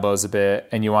throwing elbows a bit,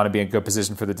 and you want to be in good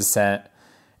position for the descent.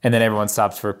 And then everyone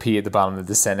stops for a pee at the bottom of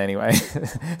the descent anyway.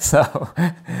 So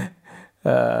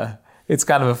it's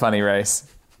kind of a funny race.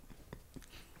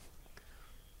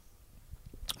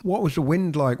 What was the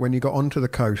wind like when you got onto the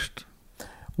coast?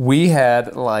 We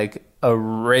had like a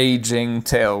raging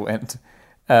tailwind.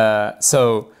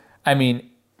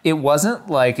 It wasn't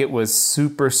like it was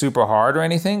super, super hard or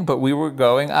anything, but we were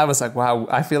going, I was like, wow,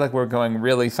 I feel like we're going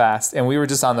really fast. And we were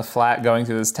just on the flat going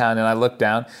through this town, and I looked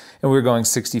down and we were going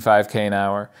 65K an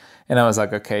hour. And I was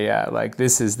like, okay, yeah, like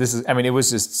this is, it was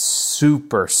just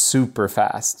super, super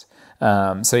fast.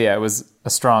 It was a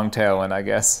strong tailwind, I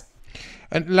guess.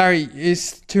 And Larry,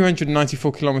 it's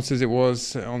 294 kilometres it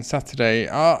was on Saturday.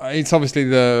 It's obviously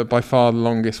by far the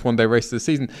longest one-day race of the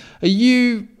season. Are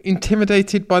you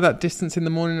intimidated by that distance in the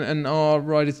morning, and are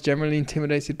riders generally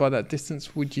intimidated by that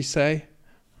distance, would you say?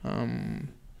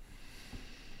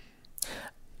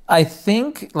 I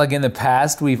think, like, in the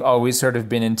past, we've always sort of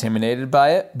been intimidated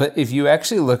by it. But if you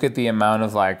actually look at the amount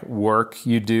of, like, work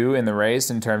you do in the race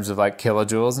in terms of, like,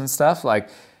 kilojoules and stuff, like,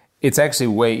 it's actually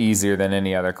way easier than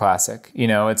any other classic. You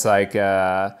know, it's like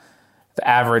the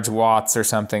average watts or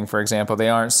something, for example, they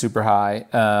aren't super high.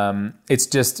 It's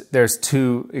just there's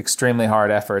two extremely hard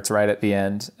efforts right at the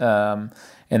end. And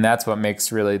that's what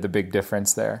makes really the big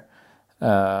difference there.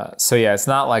 So yeah, it's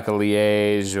not like a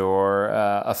Liège or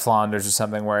a Flanders or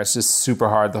something where it's just super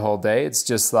hard the whole day. It's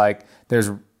just like there's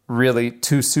really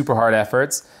two super hard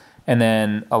efforts and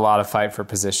then a lot of fight for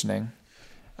positioning.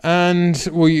 And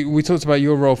we talked about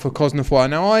your role for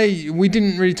Cosnefroid. Now, we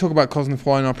didn't really talk about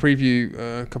Cosnefroid in our preview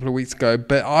a couple of weeks ago,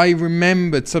 but I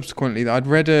remembered subsequently that I'd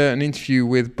read an interview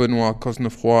with Benoit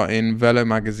Cosnefroid in Velo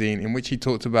magazine, in which he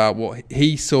talked about what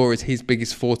he saw as his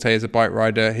biggest forte as a bike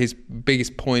rider, his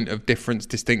biggest point of difference,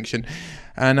 distinction.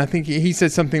 And I think he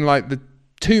said something like the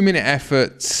 2-minute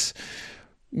efforts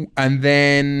and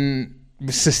then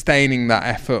sustaining that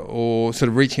effort, or sort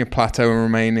of reaching a plateau and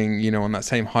remaining, you know, on that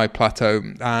same high plateau.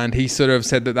 And he sort of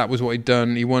said that was what he'd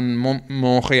done. He won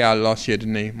Montreal last year,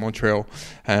 didn't he? Montreal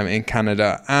in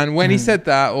Canada. And when he said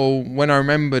that, or when I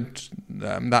remembered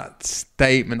that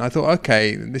statement, I thought,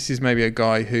 okay, this is maybe a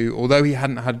guy who, although he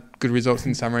hadn't had good results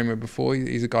in San Remo before,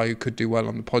 he's a guy who could do well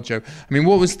on the Poggio. I mean,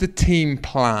 what was the team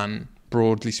plan,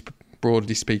 broadly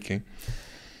speaking?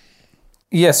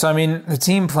 Yes, I mean, the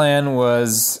team plan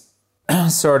was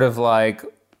sort of like,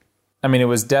 I mean, it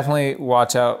was definitely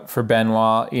watch out for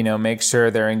Benoit, you know, make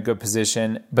sure they're in good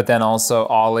position. But then also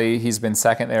Ollie, he's been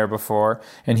second there before,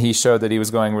 and he showed that he was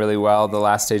going really well the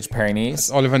last stage Paris-Nice.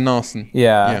 Oliver Naesen.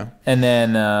 Yeah. And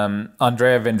then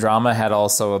Andrea Vendrama had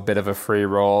also a bit of a free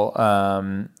roll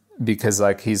because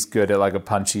like he's good at like a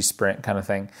punchy sprint kind of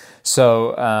thing.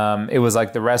 So it was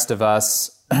like the rest of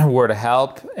us were to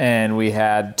help, and we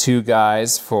had two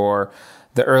guys for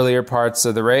the earlier parts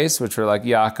of the race, which were like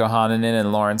Jaakko Haninen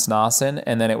and Lawrence Naesen.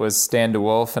 And then it was Stan de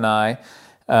Wolf and I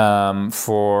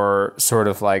for sort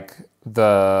of like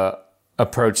the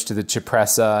approach to the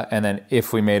Cipressa. And then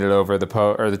if we made it over the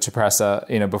Cipressa,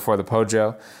 you know, before the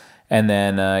Poggio. And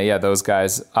then, those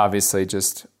guys obviously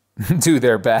just do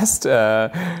their best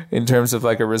in terms of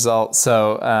like a result.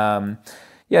 So,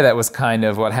 that was kind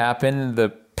of what happened. The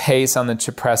pace on the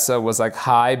Cipressa was like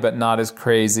high, but not as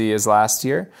crazy as last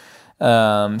year.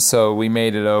 So we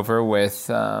made it over with,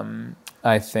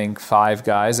 I think 5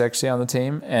 guys actually on the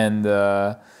team. And,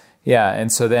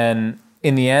 and so then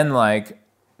in the end,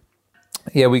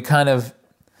 we kind of,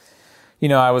 you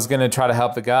know, I was going to try to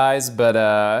help the guys,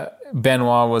 but,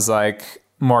 Benoit was like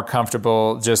more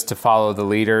comfortable just to follow the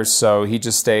leaders. So he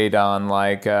just stayed on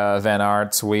like, Van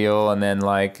Aert's wheel. And then in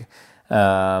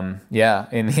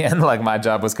the end, like my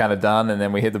job was kind of done, and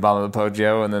then we hit the bottom of the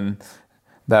Poggio, and then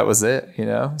that was it, you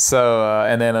know? So,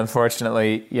 and then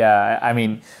unfortunately, I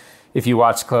mean, if you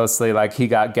watch closely, like he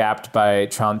got gapped by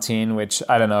Trentin, which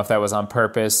I don't know if that was on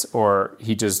purpose or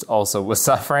he just also was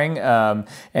suffering. And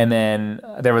then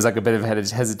there was like a bit of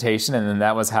hesitation, and then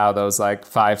that was how those like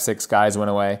 5-6 guys went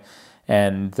away.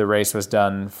 And the race was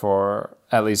done for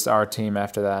at least our team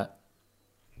after that.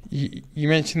 You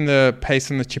mentioned the pace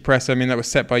on the Cipressa. I mean, that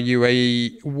was set by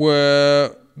UAE.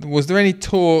 Was there any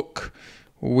talk?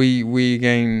 We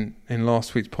again in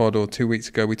last week's pod or 2 weeks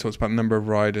ago, we talked about the number of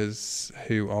riders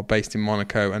who are based in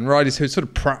Monaco and riders who sort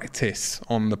of practice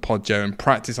on the Poggio and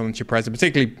practice on the Cipressa,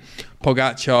 particularly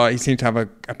Pogacar. He seemed to have a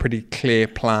pretty clear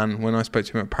plan. When I spoke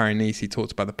to him at Paris-Nice, he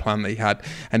talked about the plan that he had,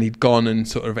 and he'd gone and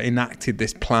sort of enacted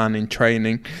this plan in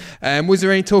training. Was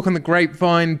there any talk on the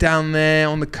grapevine down there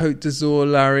on the Côte d'Azur,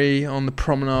 Larry, on the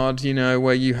promenade, you know,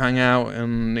 where you hang out,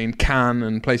 and in Cannes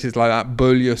and places like that,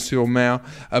 Beaulieu-sur-Mer,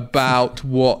 about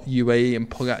what UAE and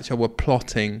Pogacar were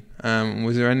plotting?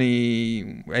 Was there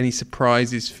any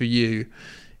surprises for you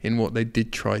in what they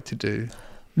did try to do?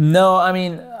 No, I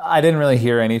mean, I didn't really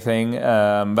hear anything,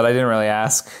 but I didn't really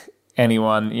ask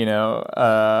anyone, you know.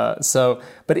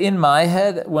 But in my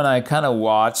head, when I kind of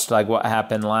watched like what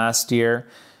happened last year,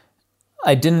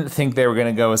 I didn't think they were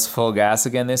going to go as full gas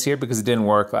again this year because it didn't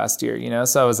work last year, you know.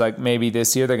 So I was like, maybe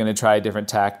this year they're going to try a different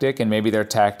tactic, and maybe their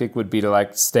tactic would be to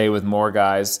like stay with more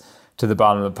guys to the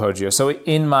bottom of the Poggio. So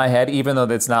in my head, even though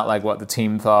that's not like what the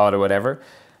team thought or whatever,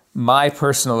 my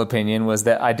personal opinion was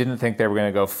that I didn't think they were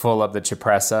going to go full up the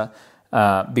Cipressa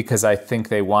because I think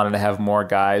they wanted to have more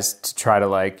guys to try to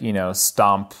like, you know,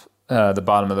 stomp the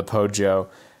bottom of the Poggio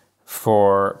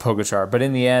for Pogačar. But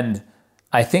in the end,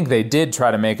 I think they did try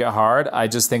to make it hard. I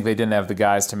just think they didn't have the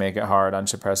guys to make it hard on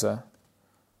Cipressa.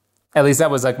 At least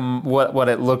that was like what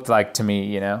it looked like to me,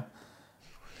 you know?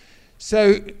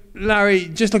 So, Larry,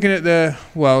 just looking at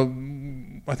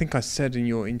I think I said in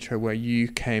your intro where you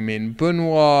came in,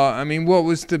 Benoit. I mean, what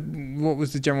was the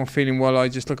general feeling? While I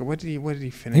just look at where did he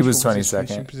finish? He was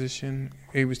 22nd. Position.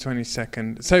 He was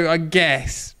 22nd. So I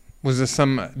guess was there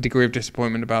some degree of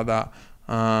disappointment about that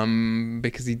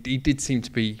because he did seem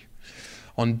to be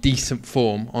on decent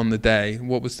form on the day.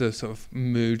 What was the sort of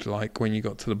mood like when you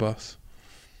got to the bus?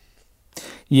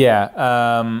 Yeah,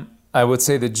 I would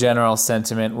say the general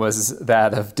sentiment was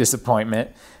that of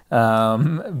disappointment.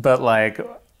 But like,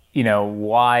 you know,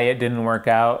 why it didn't work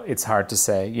out, it's hard to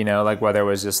say, you know, like whether it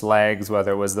was just legs,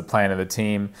 whether it was the plan of the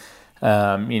team.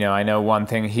 You know, I know one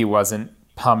thing he wasn't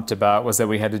pumped about was that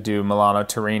we had to do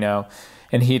Milano-Torino,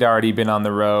 and he'd already been on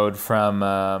the road from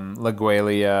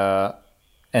Laigueglia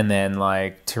and then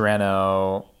like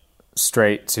Tirreno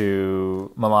straight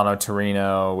to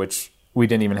Milano-Torino, which we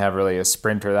didn't even have really a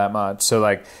sprinter that much. So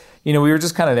like, you know, we were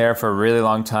just kind of there for a really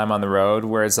long time on the road,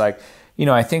 where it's like, you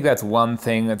know, I think that's one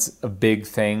thing that's a big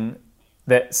thing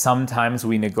that sometimes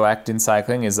we neglect in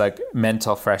cycling is like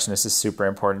mental freshness is super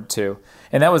important too.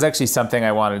 And that was actually something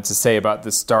I wanted to say about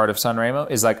the start of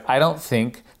Sanremo is like, I don't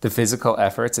think the physical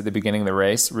efforts at the beginning of the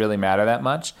race really matter that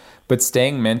much, but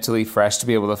staying mentally fresh to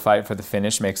be able to fight for the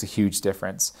finish makes a huge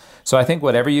difference. So I think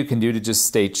whatever you can do to just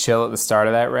stay chill at the start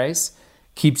of that race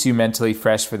keeps you mentally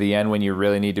fresh for the end when you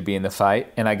really need to be in the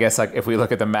fight. And I guess like if we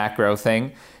look at the macro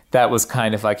thing, that was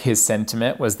kind of like his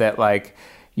sentiment was that like,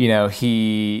 you know,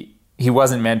 he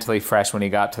wasn't mentally fresh when he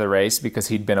got to the race because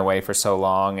he'd been away for so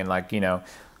long and like, you know,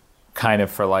 kind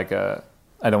of for like I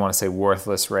don't want to say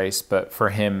worthless race, but for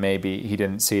him, maybe he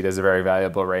didn't see it as a very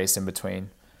valuable race in between.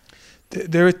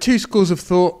 There are two schools of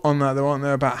thought on that, though, aren't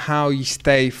there, about how you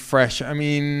stay fresh. I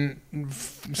mean,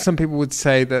 some people would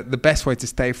say that the best way to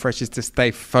stay fresh is to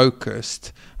stay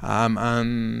focused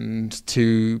and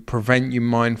to prevent your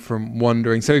mind from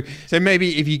wandering. So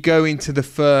maybe if you go into the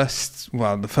first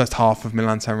half of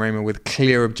Milan-San Remo with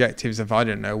clear objectives of, I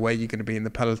don't know, where you're going to be in the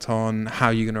peloton, how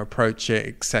you're going to approach it,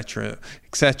 etc.,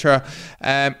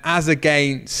 as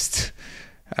against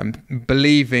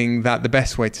believing that the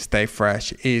best way to stay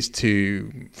fresh is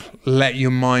to let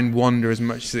your mind wander as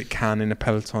much as it can in a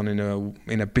peloton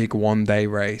in a big one-day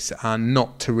race and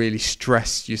not to really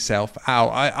stress yourself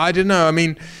out. I don't know. I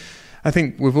mean, I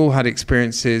think we've all had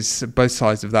experiences both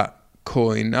sides of that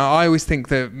coin. I always think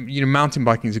that, you know, mountain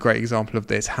biking is a great example of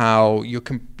this, how you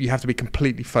have to be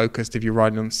completely focused if you're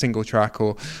riding on a single track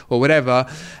or whatever,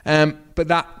 but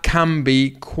that can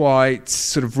be quite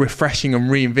sort of refreshing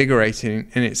and reinvigorating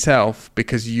in itself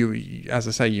because you, as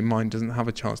I say, your mind doesn't have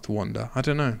a chance to wander. I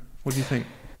don't know. What do you think?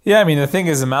 Yeah, I mean, the thing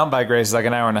is a mountain bike race is like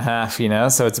an hour and a half, you know,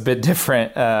 so it's a bit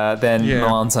different than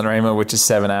Milan-San Remo, which is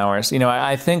 7 hours. You know,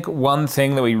 I think one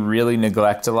thing that we really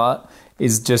neglect a lot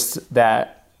is just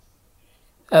that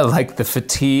like the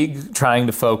fatigue trying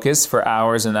to focus for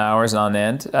hours and hours on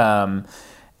end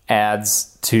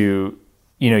adds to,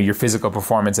 you know, your physical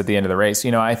performance at the end of the race.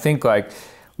 You know, I think like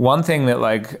one thing that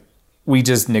like we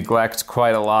just neglect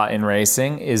quite a lot in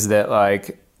racing is that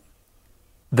like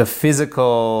the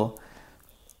physical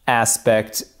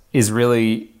aspect is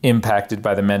really impacted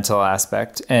by the mental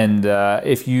aspect. And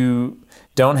if you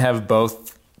don't have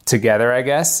both together, I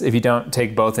guess, if you don't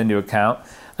take both into account,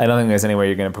 I don't think there's any way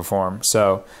you're going to perform.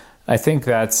 So I think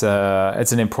that's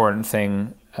it's an important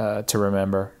thing to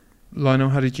remember. Lionel,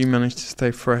 how did you manage to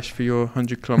stay fresh for your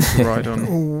 100-kilometre ride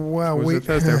on was it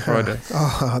Thursday or Friday?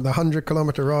 The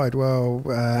 100-kilometre ride. Well,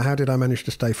 how did I manage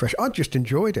to stay fresh? I just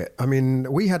enjoyed it. I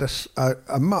mean, we had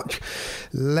a much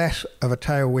less of a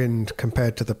tailwind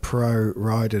compared to the pro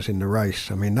riders in the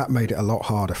race. I mean, that made it a lot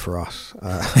harder for us.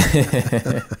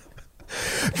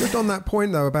 Just on that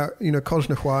point, though, about, you know,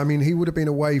 Cosnefroy, I mean, he would have been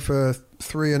away for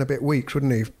 3 and a bit weeks,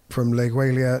 wouldn't he? From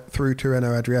Laigueglia through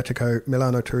Tirreno Adriatico,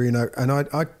 Milano Torino. And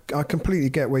I completely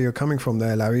get where you're coming from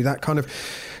there, Larry. That kind of,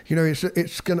 you know,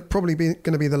 it's going to probably be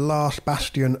the last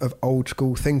bastion of old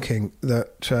school thinking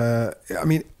that, I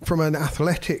mean, from an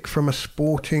athletic, from a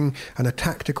sporting and a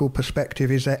tactical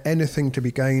perspective, is there anything to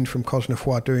be gained from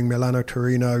Cosnefroy doing Milano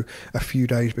Torino a few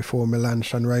days before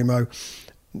Milan-San Remo?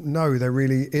 No, there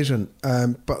really isn't.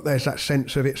 But there's that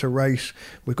sense of it's a race.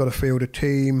 We've got to field a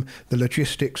team. The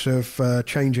logistics of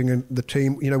changing the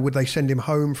team. You know, would they send him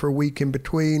home for a week in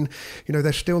between? You know,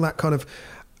 there's still that kind of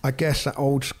I guess that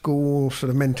old school sort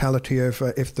of mentality of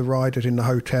if the rider's in the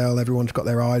hotel, everyone's got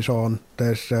their eyes on.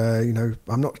 There's, I'm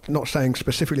not saying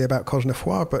specifically about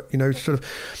Cosnefroid, but, sort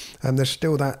of, there's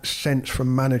still that sense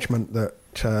from management that,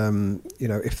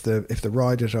 if the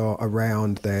riders are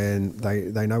around, then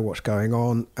they know what's going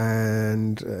on,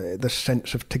 and the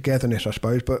sense of togetherness, I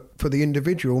suppose. But for the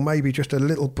individual, maybe just a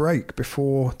little break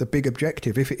before the big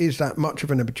objective, if it is that much of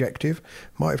an objective,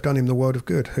 might have done him the world of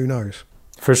good. Who knows?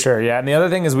 For sure, yeah. And the other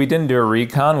thing is we didn't do a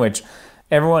recon, which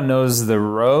everyone knows the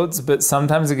roads, but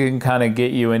sometimes it can kind of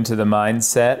get you into the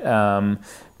mindset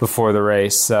before the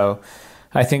race. So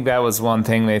I think that was one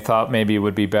thing they thought maybe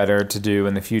would be better to do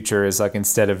in the future is like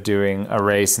instead of doing a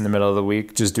race in the middle of the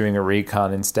week, just doing a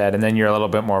recon instead. And then you're a little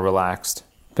bit more relaxed.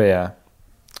 But yeah.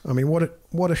 I mean,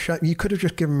 what a shame! You could have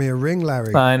just given me a ring,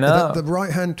 Larry. I know. The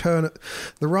right hand turn at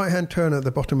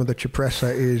the bottom of the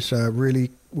Cipressa is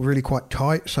really quite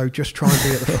tight. So just try and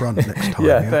be at the front next time.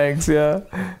 Yeah, thanks. Yeah,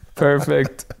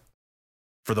 perfect.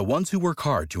 For the ones who work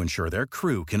hard to ensure their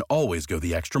crew can always go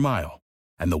the extra mile,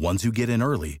 and the ones who get in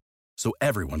early so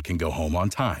everyone can go home on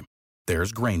time,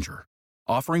 there's Grainger,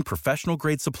 offering professional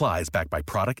grade supplies backed by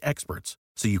product experts,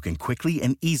 so you can quickly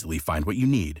and easily find what you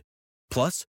need.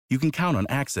 Plus, you can count on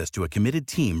access to a committed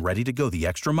team ready to go the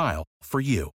extra mile for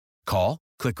you. Call,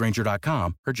 click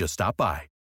Grainger.com, or just stop by.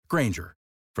 Grainger,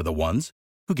 for the ones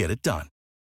who get it done.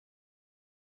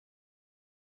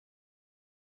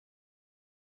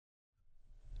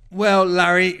 Well,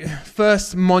 Larry,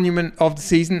 first monument of the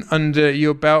season under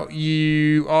your belt.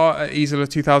 You are at Isola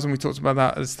 2000. We talked about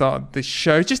that at the start of this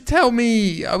show. Just tell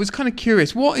me, I was kind of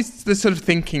curious, what is the sort of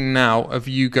thinking now of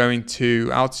you going to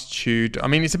altitude? I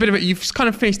mean, it's a bit of a, you've kind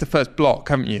of finished the first block,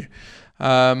 haven't you?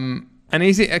 And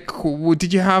is it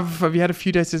have you had a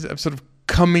few days of sort of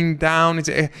coming down?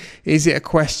 Is it a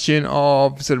question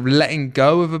of sort of letting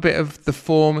go of a bit of the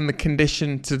form and the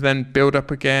condition to then build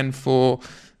up again for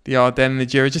the Ardennes and the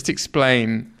Giro? Just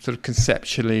explain sort of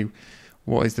conceptually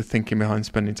what is the thinking behind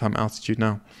spending time at altitude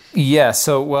now? Yeah,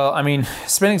 so, well, I mean,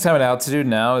 spending time at altitude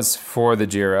now is for the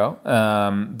Giro,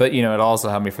 but, it also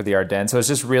helped me for the Ardennes. So it's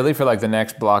just really for like the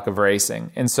next block of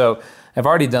racing. And so I've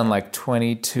already done like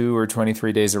 22 or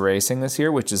 23 days of racing this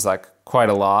year, which is like quite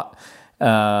a lot.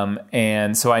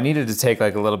 And so I needed to take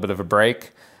like a little bit of a break.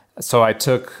 So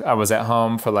I was at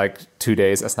home for like 2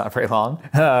 days. That's not very long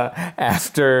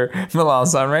after Milan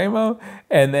San Remo.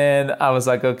 And then I was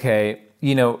like, okay,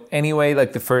 anyway,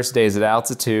 like the first days at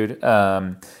altitude,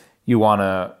 you want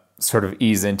to sort of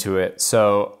ease into it.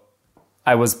 So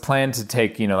I was planned to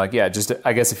take, just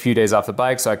I guess a few days off the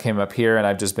bike. So I came up here and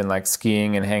I've just been like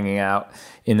skiing and hanging out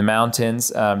in the mountains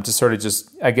to sort of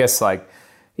just, I guess like,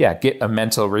 get a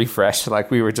mental refresh like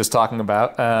we were just talking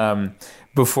about.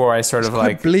 Before I sort of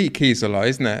like bleak Isola,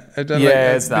 isn't it?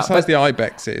 It's not. Besides the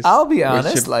Ibexes. I'll be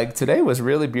honest, like today was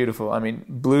really beautiful. I mean,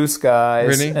 blue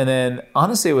skies, really? And then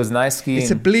honestly, it was nice skiing.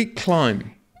 It's a bleak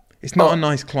climb. It's not a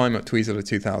nice climb up to Isola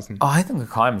 2000. Oh, I think the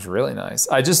climb's really nice.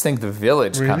 I just think the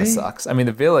village kind of sucks. I mean,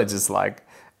 the village is like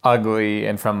ugly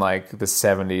and from like the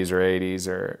 70s or 80s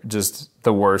or just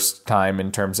the worst time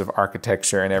in terms of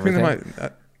architecture and everything.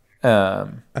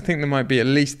 I think there might be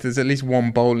there's at least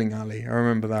one bowling alley. I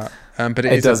remember that. But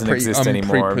it doesn't exist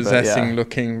anymore. Prepossessing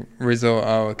looking resort.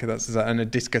 Oh, okay, that's and a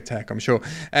discotheque, I'm sure.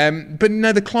 But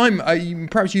no, the climb.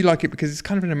 Perhaps you like it because it's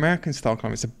kind of an American style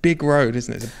climb. It's a big road,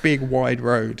 isn't it? It's a big wide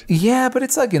road. Yeah, but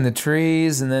it's like in the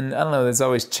trees, and then I don't know. It's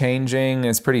always changing.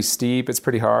 It's pretty steep. It's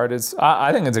pretty hard.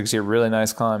 I think it's actually a really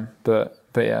nice climb. But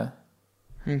yeah.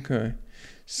 Okay.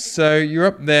 So you're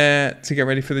up there to get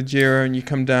ready for the Giro, and you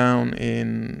come down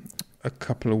in a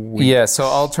couple of weeks. Yeah, so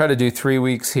I'll try to do 3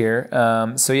 weeks here.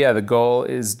 The goal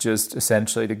is just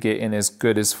essentially to get in as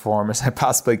good as form as I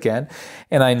possibly can.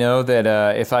 And I know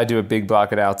that if I do a big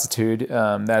block at altitude,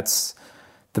 that's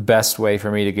the best way for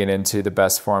me to get into the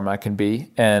best form I can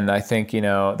be. And I think,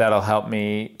 that'll help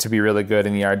me to be really good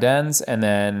in the Ardennes and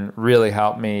then really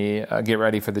help me get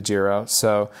ready for the Giro.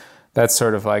 So that's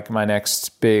sort of like my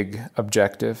next big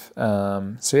objective.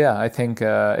 I think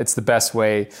it's the best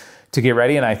way to get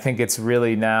ready. And I think it's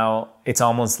really now, it's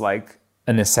almost like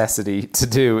a necessity to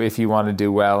do if you want to do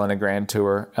well in a Grand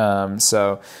Tour.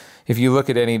 So if you look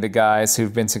at any of the guys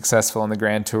who've been successful in the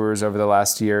Grand Tours over the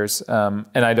last years, and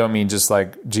I don't mean just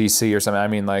like GC or something, I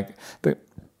mean like the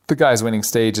guys winning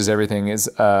stages, everything is,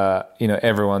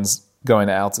 everyone's going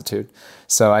to altitude.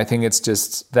 So I think it's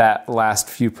just that last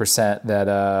few percent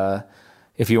that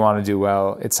if you want to do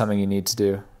well, it's something you need to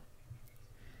do.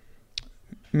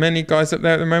 Many guys up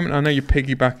there at the moment. I know you're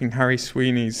piggybacking Harry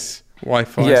Sweeney's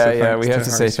Wi-Fi. Yeah, we have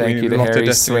to say thank you to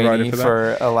Harry Sweeney for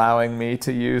for allowing me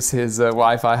to use his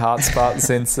Wi-Fi hotspot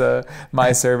since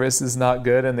my service is not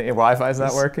good and the Wi-Fi is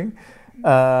not working.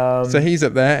 So he's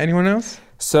up there. Anyone else?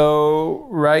 So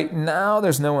right now,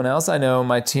 there's no one else. I know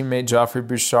my teammate Geoffrey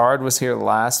Bouchard was here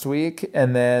last week.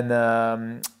 And then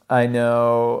I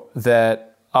know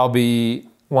that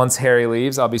once Harry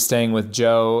leaves, I'll be staying with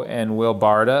Joe and Will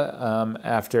Barda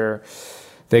after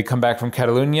they come back from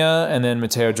Catalunya. And then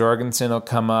Matteo Jorgensen will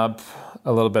come up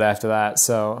a little bit after that.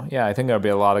 So yeah, I think there'll be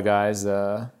a lot of guys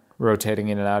rotating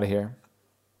in and out of here.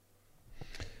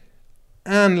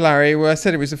 And Larry, well, I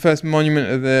said it was the first monument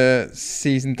of the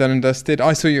season done and dusted.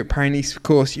 I saw you at Paris-Nice, of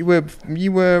course. You were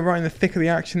right in the thick of the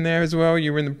action there as well.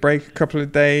 You were in the break a couple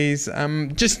of days.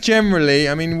 Just generally,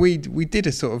 I mean, we did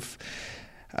a sort of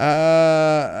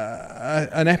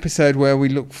an episode where we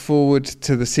look forward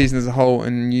to the season as a whole,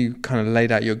 and you kind of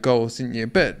laid out your goals, didn't you?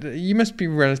 But you must be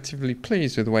relatively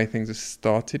pleased with the way things have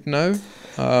started. No,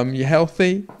 you're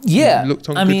healthy. Yeah, you looked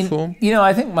on good form.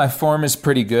 I think my form is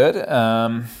pretty good.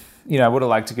 I would have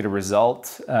liked to get a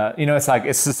result.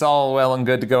 It's just all well and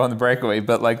good to go on the breakaway,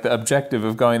 but like the objective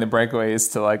of going the breakaway is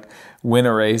to like win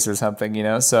a race or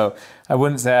something, So I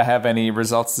wouldn't say I have any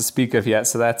results to speak of yet,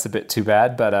 so that's a bit too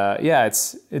bad. But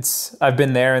it's I've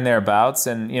been there and thereabouts,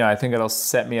 and I think it'll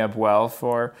set me up well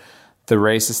for the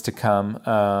races to come.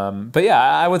 But yeah,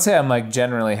 I would say I'm like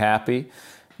generally happy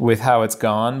with how it's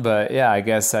gone. But yeah, I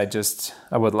guess I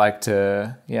would like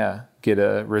to get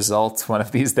a result one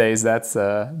of these days.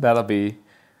 That'll be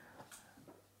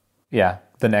the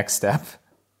next step.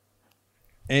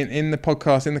 In the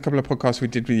podcast, in the couple of podcasts we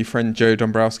did with your friend Joe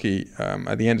Dombrowski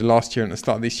at the end of last year and the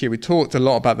start of this year, we talked a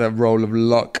lot about the role of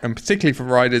luck, and particularly for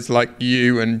riders like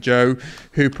you and Joe,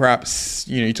 who perhaps,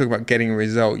 you talk about getting a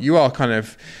result. You are kind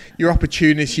of, you're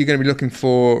opportunist. You're going to be looking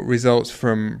for results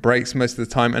from breaks most of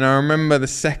the time. And I remember the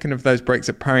second of those breaks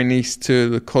at Paris-Nice to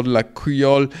the Col de la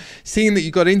Couillole, seeing that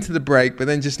you got into the break, but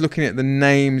then just looking at the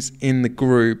names in the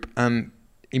group and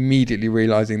immediately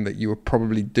realizing that you were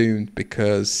probably doomed,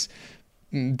 because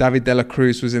David De La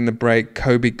Cruz was in the break,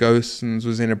 Kobe Gosens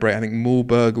was in a break, I think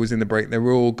Mulberger was in the break. They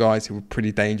were all guys who were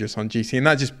pretty dangerous on GC, and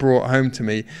that just brought home to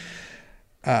me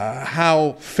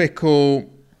how fickle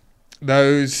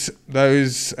those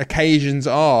occasions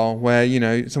are,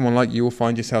 where someone like you will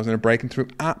find yourselves in a break, and through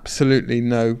absolutely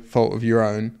no fault of your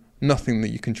own, nothing that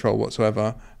you control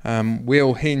whatsoever,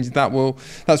 will hinge.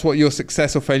 That's what your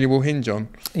success or failure will hinge on.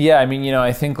 Yeah, I mean,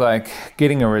 I think like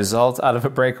getting a result out of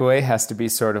a breakaway has to be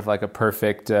sort of like a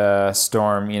perfect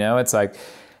storm. It's like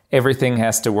everything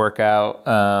has to work out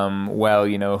well.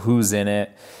 Who's in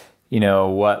it,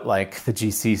 what like the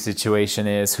GC situation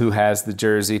is, who has the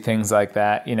jersey, things like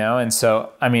that. And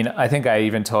so I mean, I think I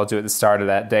even told you at the start of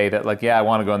that day that like, I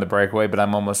want to go in the breakaway, but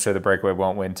I'm almost sure the breakaway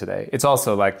won't win today. It's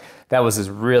also like that was this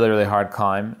really, really hard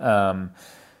climb.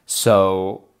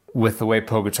 So with the way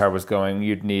Pogačar was going,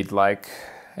 you'd need like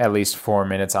at least 4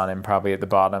 minutes on him, probably at the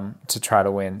bottom, to try to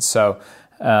win. So,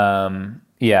 I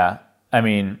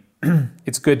mean,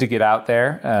 it's good to get out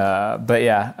there. But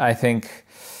yeah, I think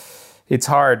it's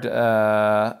hard.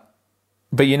 But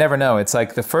you never know. It's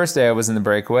like the first day I was in the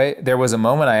breakaway, there was a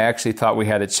moment I actually thought we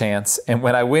had a chance. And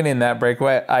when I went in that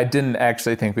breakaway, I didn't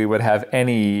actually think we would have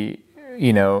any,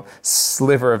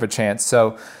 sliver of a chance.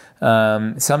 So,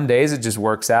 some days it just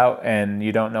works out and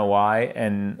you don't know why,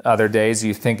 and other days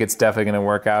you think it's definitely going to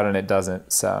work out and it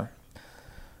doesn't. So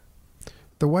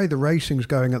the way the racing's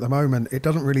going at the moment, it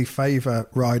doesn't really favour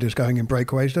riders going in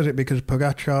breakaways, does it? Because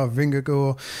Pogačar,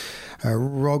 Vingegaard,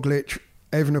 Roglic,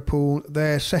 Evenepoel,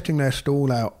 they're setting their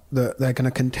stall out that they're going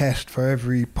to contest for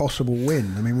every possible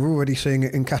win. I mean, we're already seeing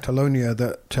it in Catalonia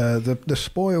that the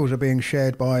spoils are being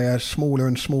shared by a smaller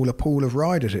and smaller pool of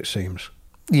riders, it seems.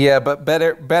 Yeah, but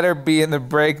better be in the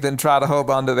break than try to hold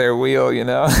on to their wheel, Yeah.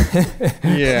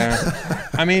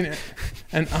 I mean,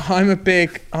 and I'm a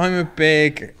big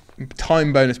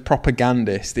time bonus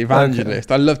propagandist, evangelist.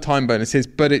 Okay. I love time bonuses,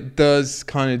 but it does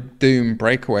kind of doom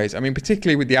breakaways. I mean,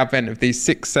 particularly with the advent of these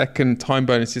 6-second time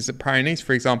bonuses at Paris-Nice,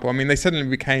 for example. I mean, they suddenly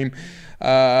became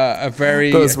a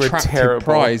very attractive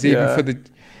prize, even for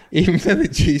the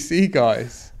GC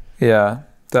guys. Yeah,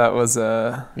 that was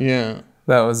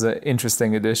That was an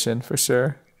interesting addition for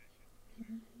sure.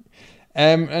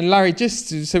 And Larry,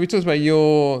 so we talked about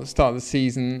your start of the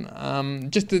season.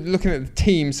 Just looking at the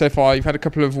team so far, you've had a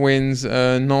couple of wins.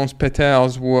 Nance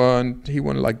Peters he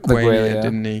won like Guélia,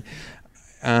 didn't he?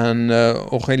 And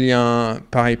Aurélien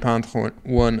Paris-Peintre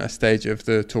won a stage of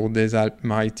the Tour des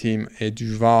Alpes-Maritimes et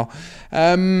du Var.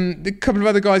 A couple of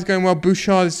other guys going well.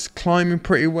 Bouchard's climbing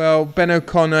pretty well. Ben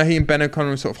O'Connor, he and Ben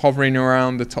O'Connor were sort of hovering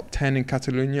around the top 10 in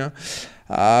Catalonia.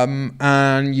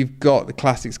 And you've got the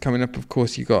classics coming up. Of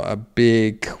course, you've got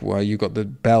you've got the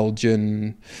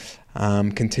Belgian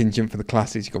contingent for the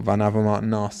classics. You've got Van Avermaet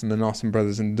and Naast and the Naast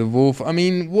brothers and De Wolf. I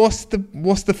mean, what's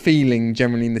the feeling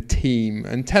generally in the team?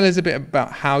 And tell us a bit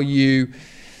about how you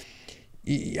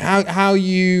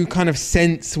kind of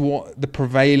sense what the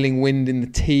prevailing wind in the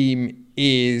team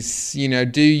is. You know,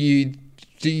 do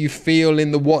you feel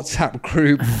in the WhatsApp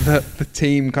group that the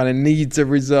team kind of needs a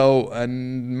result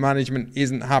and management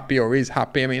isn't happy or is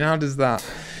happy? I mean, how does that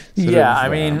I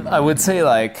mean, I would say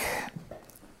like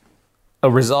a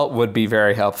result would be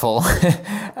very helpful.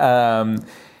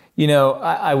 You know,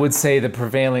 I would say the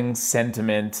prevailing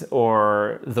sentiment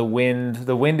or the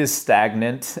wind is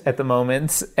stagnant at the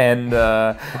moment, and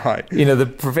right. You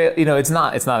know, it's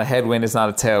not a headwind, it's not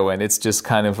a tailwind. It's just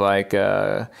kind of like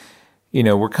you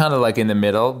know, we're kind of like in the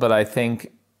middle, but I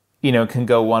think, you know, it can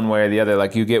go one way or the other.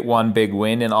 Like you get one big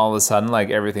win and all of a sudden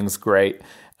like everything's great.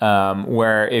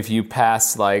 Where if you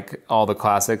pass like all the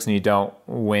classics and you don't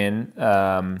win,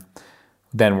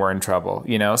 then we're in trouble,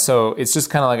 you know? So it's just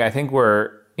kind of like, I think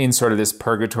we're in sort of this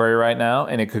purgatory right now,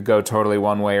 and it could go totally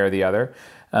one way or the other.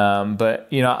 But,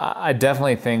 you know, I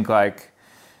definitely think like,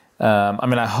 I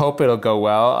mean, I hope it'll go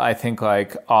well. I think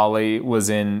like Ollie was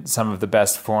in some of the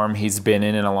best form he's been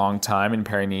in a long time in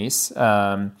Paris-Nice.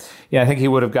 I think he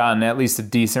would have gotten at least a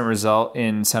decent result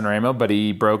in Sanremo, but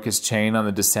he broke his chain on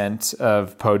the descent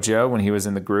of Poggio when he was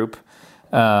in the group.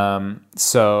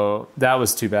 So that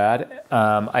was too bad.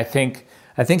 I think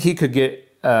he could get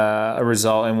a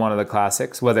result in one of the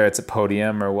classics, whether it's a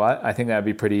podium or what. I think that'd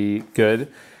be pretty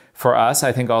good for us.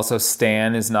 I think also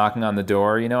Stan is knocking on the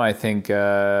door. You know, I think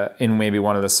in maybe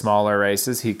one of the smaller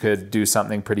races, he could do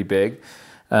something pretty big.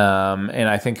 And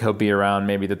I think he'll be around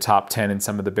maybe the top 10 in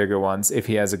some of the bigger ones if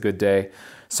he has a good day.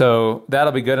 So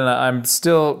that'll be good. And I'm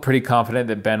still pretty confident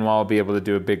that Benoit will be able to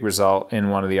do a big result in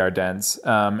one of the Ardennes.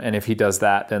 And if he does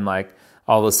that, then like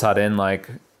all of a sudden, like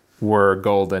we're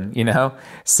golden, you know?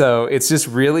 So it's just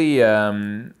really,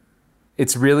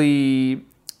 it's really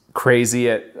crazy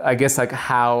at, I guess, like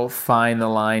how fine the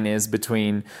line is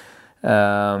between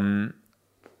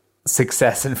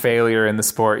success and failure in the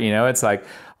sport. You know, it's like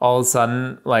all of a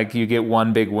sudden, like you get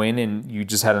one big win and you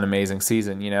just had an amazing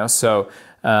season, you know? So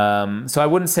I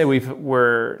wouldn't say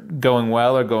we're going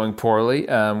well or going poorly.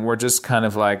 We're just kind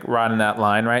of like riding that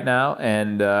line right now,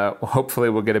 and hopefully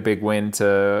we'll get a big win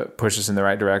to push us in the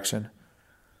right direction.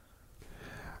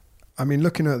 I mean,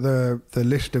 looking at the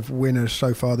list of winners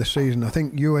so far this season, I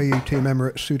think UAE Team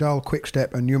Emirates, Soudal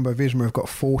Quickstep and Jumbo-Visma have got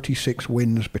 46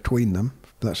 wins between them.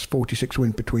 That's 46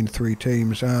 wins between three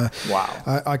teams.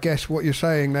 Wow. I guess what you're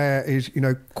saying there is, you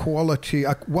know, quality.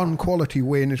 One quality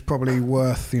win is probably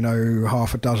worth, you know,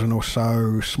 half a dozen or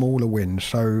so smaller wins.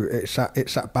 So it's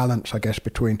that balance, I guess,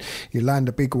 between you land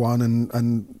a big one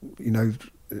and you know,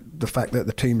 the fact that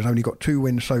the team's only got 2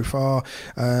 wins so far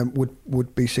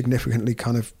would be significantly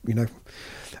kind of, you know,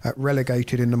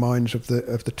 relegated in the minds of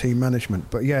the team management.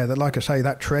 But yeah, like I say,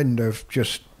 that trend of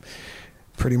just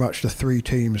pretty much the 3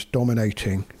 teams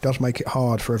dominating does make it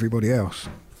hard for everybody else.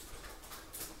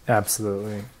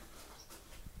 Absolutely.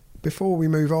 Before we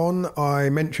move on, I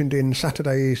mentioned in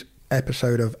Saturday's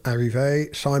episode of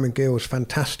Arrivé, Simon Gill's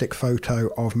fantastic photo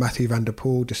of Mathieu van der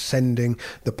Poel descending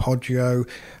the Poggio.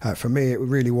 For me, it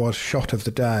really was shot of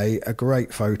the day, a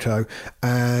great photo,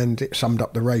 and it summed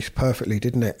up the race perfectly,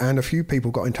 didn't it? And a few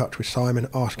people got in touch with Simon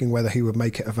asking whether he would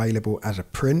make it available as a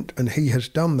print, and he has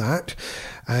done that,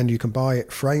 and you can buy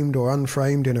it framed or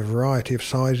unframed in a variety of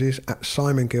sizes at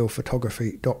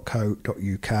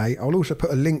simongillphotography.co.uk. I'll also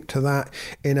put a link to that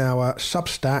in our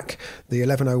Substack, the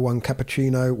 1101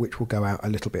 Cappuccino, which will go out a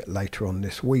little bit later on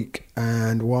this week.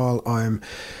 And while I'm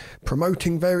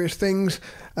promoting various things,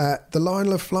 the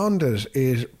Lionel of Flanders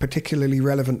is particularly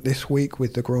relevant this week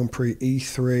with the Grand Prix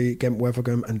E3,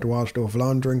 Gent-Wevelgem and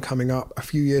Dwars-door-Vlaanderen coming up. A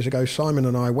few years ago, Simon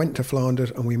and I went to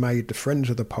Flanders and we made the Friends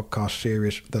of the Podcast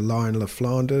series, The Lionel of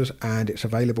Flanders, and it's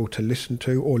available to listen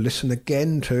to or listen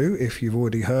again to if you've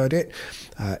already heard it.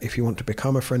 If you want to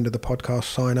become a friend of the podcast,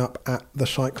 sign up at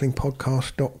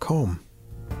thecyclingpodcast.com.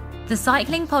 The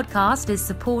Cycling Podcast is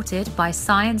supported by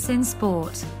Science in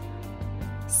Sport.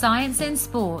 Science in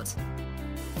Sport.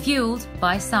 Fueled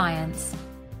by science.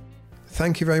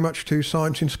 Thank you very much to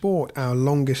Science in Sport, our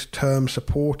longest term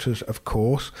supporters, of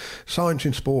course. Science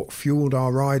in Sport fueled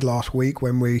our ride last week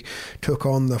when we took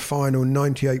on the final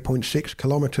 98.6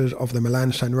 kilometres of the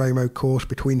Milan-San Remo course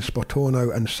between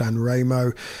Spotorno and San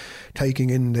Remo, taking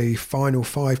in the final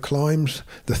 5 climbs,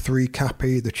 the 3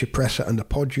 Capi, the Cipressa and the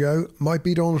Poggio. My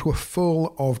bidons were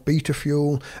full of beta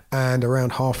fuel, and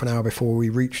around half an hour before we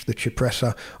reached the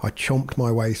Cipressa, I chomped my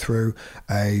way through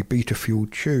a beta fuel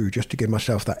chew just to give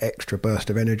myself that extra burst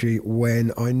of energy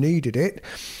when I needed it.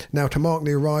 Now, to mark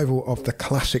the arrival of the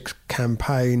Classics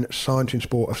campaign, Science in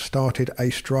Sport have started a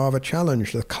Strava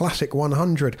challenge, the Classic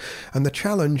 100, and the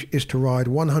challenge is to ride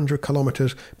 100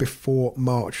 kilometres before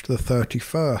March the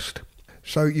 31st.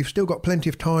 So you've still got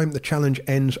plenty of time. The challenge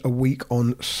ends a week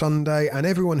on Sunday, and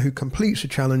everyone who completes the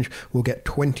challenge will get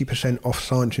 20% off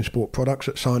Science in Sport products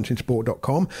at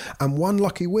scienceinsport.com, and one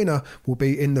lucky winner will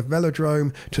be in the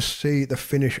velodrome to see the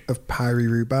finish of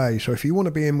Paris-Roubaix. So if you want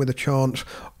to be in with a chance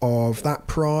of that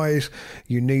prize,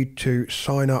 you need to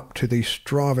sign up to the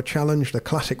Strava challenge, the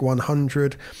Classic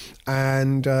 100,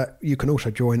 and you can also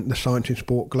join the Science in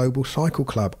Sport Global Cycle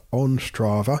Club on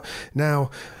Strava. Now,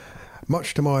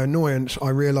 much to my annoyance, I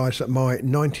realised that my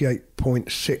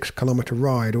 98.6 kilometre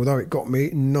ride, although it got me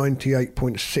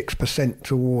 98.6%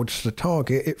 towards the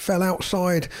target, it fell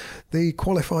outside the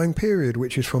qualifying period,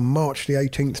 which is from March the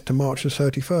 18th to March the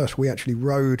 31st. We actually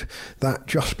rode that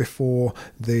just before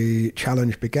the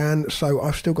challenge began, so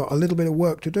I've still got a little bit of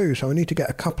work to do. So I need to get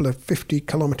a couple of 50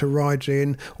 kilometre rides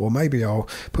in, or maybe I'll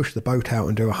push the boat out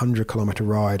and do a 100 kilometre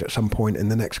ride at some point in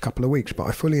the next couple of weeks, but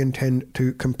I fully intend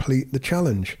to complete the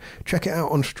challenge. Check it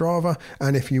out on Strava,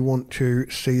 and if you want to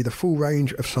see the full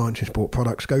range of Science in Sport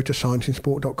products, go to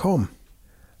scienceinsport.com.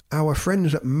 Our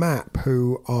friends at MAP,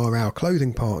 who are our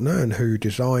clothing partner and who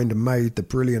designed and made the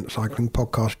brilliant Cycling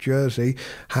Podcast jersey,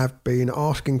 have been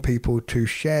asking people to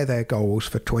share their goals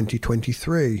for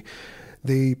 2023.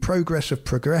 The Progress of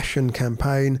Progression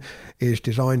campaign is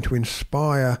designed to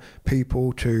inspire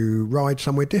people to ride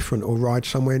somewhere different or ride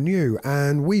somewhere new.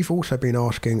 And we've also been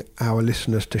asking our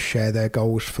listeners to share their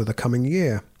goals for the coming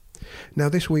year. Now,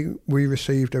 this week we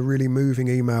received a really moving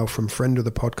email from friend of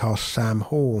the podcast, Sam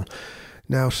Hall.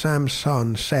 Now, Sam's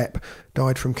son, Sepp,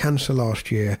 died from cancer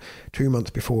last year, 2 months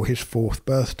before his 4th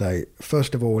birthday.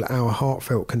 First of all, our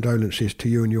heartfelt condolences to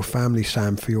you and your family,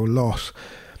 Sam, for your loss.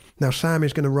 Now, Sam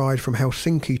is going to ride from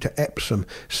Helsinki to Epsom,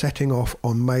 setting off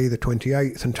on May the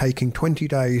 28th and taking 20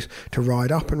 days to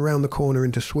ride up and round the corner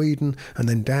into Sweden and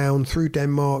then down through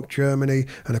Denmark, Germany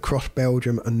and across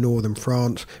Belgium and northern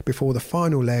France before the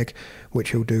final leg, which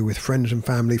he'll do with friends and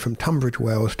family from Tunbridge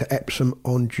Wells to Epsom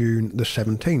on June the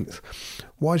 17th.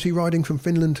 Why is he riding from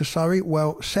Finland to Surrey?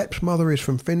 Well, Sepp's mother is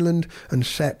from Finland and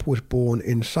Sepp was born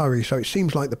in Surrey, so it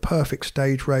seems like the perfect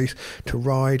stage race to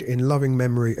ride in loving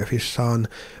memory of his son.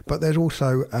 But there's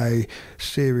also a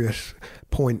serious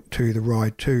point to the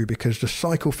ride too, because the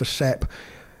Cycle for Sepp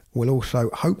will also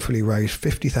hopefully raise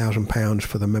 £50,000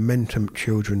 for the Momentum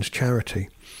Children's Charity.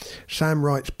 Sam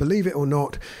writes, believe it or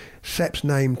not, Sepp's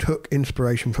name took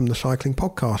inspiration from the Cycling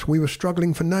Podcast. We were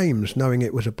struggling for names, knowing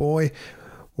it was a boy,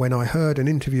 when I heard an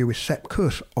interview with Sepp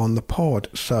Kuss on the pod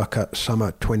circa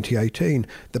summer 2018.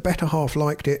 The better half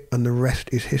liked it and the rest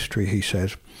is history, he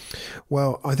says.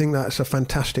 Well, I think that's a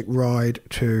fantastic ride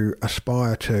to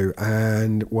aspire to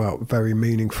and, well, very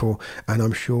meaningful. And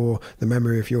I'm sure the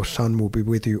memory of your son will be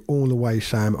with you all the way,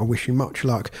 Sam. I wish you much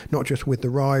luck, not just with the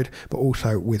ride, but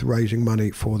also with raising money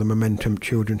for the Momentum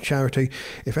Children's Charity.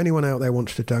 If anyone out there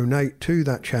wants to donate to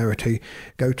that charity,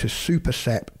 go to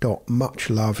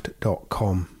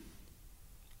supersep.muchloved.com.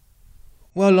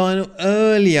 Well, Lionel,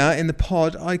 earlier in the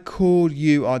pod, I called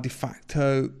you our de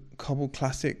facto Cobble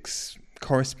Classics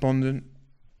correspondent,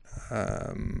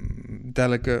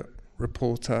 delegate,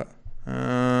 reporter.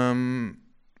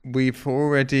 We've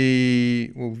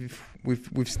already,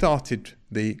 we've started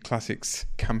the Classics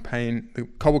campaign, the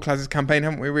Cobble Classics campaign,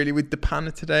 haven't we? Really, with the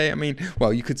Panna today. I mean,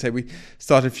 well, you could say we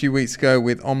started a few weeks ago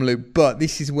with Omloop, but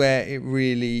this is where it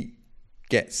really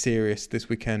get serious this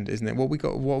weekend, isn't it? What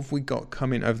have we got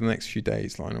coming over the next few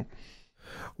days, Lionel?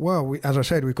 Well, as I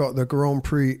said, we've got the Grand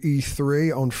Prix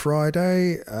E3 on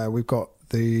Friday. We've got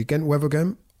the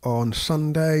Gent-Wevelgem on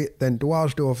Sunday, then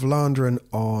Dwars-door-Vlaanderen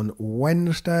on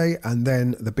Wednesday, and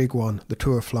then the big one, the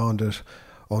Tour of Flanders,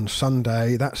 on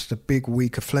Sunday. That's the big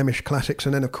week of Flemish classics.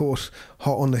 And then, of course,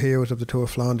 hot on the heels of the Tour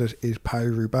of Flanders is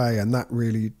Paris-Roubaix, and that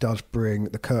really does bring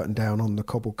the curtain down on the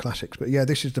Cobble Classics. But yeah,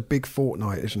 this is the big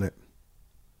fortnight, isn't it?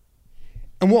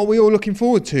 And what are we all looking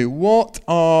forward to? What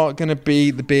are going to be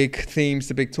the big themes,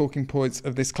 the big talking points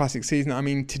of this classic season? I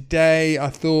mean, today I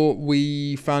thought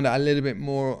we found out a little bit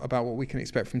more about what we can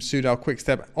expect from Soudal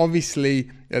Quickstep.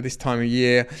 Obviously, at this time of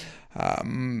year,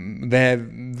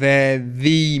 they're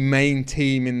the main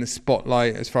team in the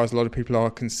spotlight as far as a lot of people are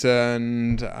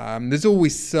concerned. There's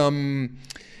always some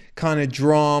kind of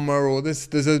drama, or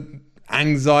there's a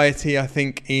anxiety, I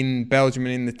think, in Belgium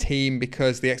and in the team,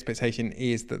 because the expectation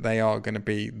is that they are going to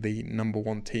be the number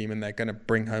one team and they're going to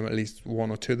bring home at least one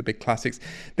or two of the big classics.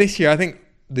 This year, I think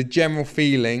the general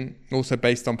feeling, also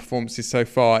based on performances so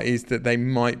far, is that they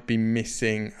might be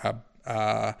missing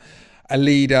a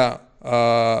leader,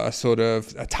 a sort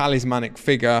of a talismanic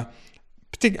figure,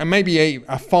 and maybe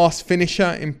a fast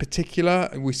finisher in particular.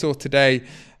 We saw today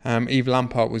Yves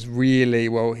Lampaert was really,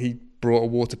 well, he brought a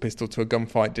water pistol to a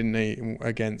gunfight, didn't he,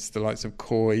 against the likes of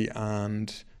Coy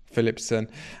and Philipsen.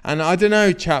 And I don't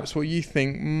know, chaps, what you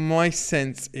think. My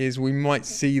sense is we might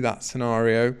see that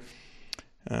scenario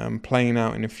playing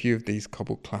out in a few of these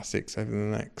cobbled classics over the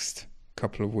next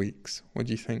couple of weeks. What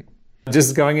do you think?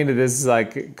 Just going into this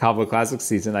like cobbled classic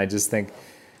season, I just think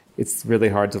it's really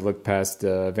hard to look past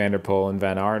Van der Poel and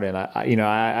Van Aert, and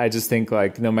I just think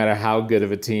like no matter how good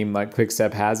of a team like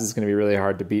Quickstep has, it's going to be really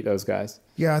hard to beat those guys.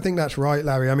 Yeah, I think that's right,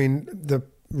 Larry. I mean, the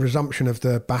resumption of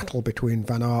the battle between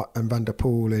Van Aert and Van der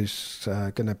Poel is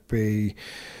going to be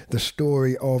the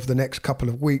story of the next couple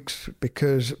of weeks,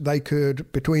 because they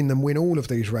could, between them, win all of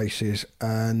these races,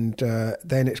 and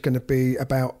then it's going to be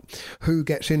about who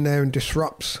gets in there and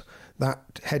disrupts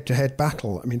that head-to-head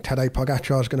battle. I mean, Tadej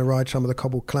Pogacar is going to ride some of the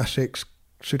cobbled classics.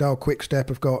 Soudal Quickstep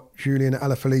have got Julian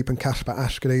Alaphilippe and Kasper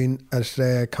Asgreen as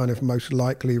their kind of most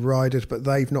likely riders, but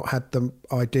they've not had the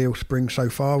ideal spring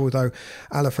so far, although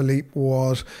Alaphilippe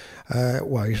was,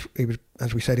 he was,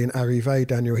 as we said in Arrivée,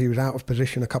 Daniel, he was out of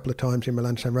position a couple of times in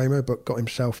Milan-San Remo, but got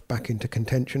himself back into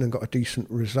contention and got a decent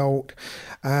result.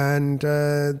 And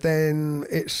then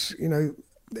it's,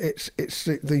 it's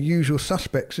the usual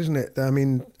suspects, isn't it? I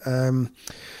mean,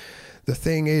 the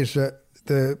thing is that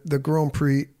the Grand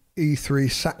Prix E3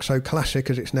 Saxo Classic,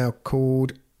 as it's now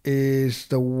called, is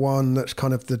the one that's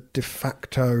kind of the de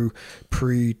facto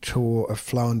pre-Tour of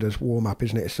Flanders warm-up,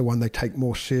 isn't it? It's the one they take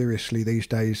more seriously these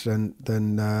days than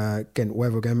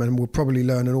Ghent-Wevelgem, and we'll probably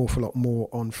learn an awful lot more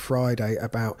on Friday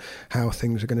about how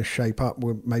things are going to shape up.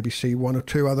 We'll maybe see one or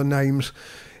two other names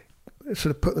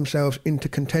sort of put themselves into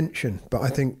contention, but I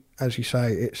think, as you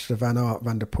say, it's the Van Aert,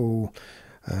 Van der Poel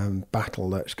battle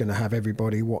that's going to have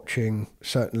everybody watching,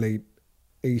 certainly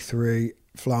E3,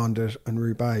 Flanders and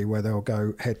Roubaix, where they'll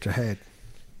go head to head.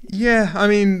 Yeah, I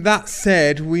mean, that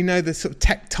said, we know the sort of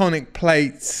tectonic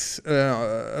plates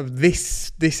of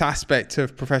this aspect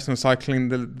of professional cycling,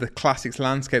 the classics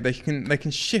landscape. They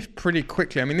can shift pretty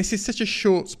quickly. I mean, this is such a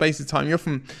short space of time.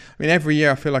 Every year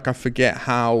I feel like I forget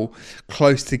how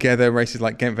close together races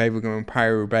like Ghent-Wevelgem and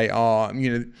Paris-Roubaix are.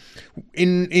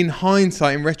 In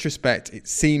hindsight, in retrospect, it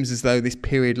seems as though this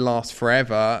period lasts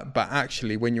forever, but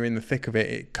actually, when you're in the thick of it,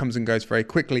 it comes and goes very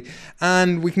quickly.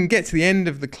 And we can get to the end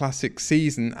of the classic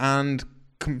season and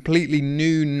completely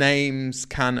new names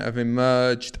can have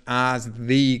emerged as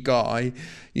the guy.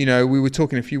 We were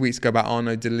talking a few weeks ago about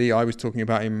Arnaud Delis. I was talking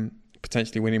about him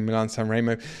potentially winning Milan-San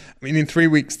Remo. I mean, in 3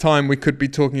 weeks' time, we could be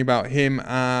talking about him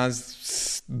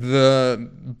as the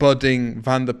budding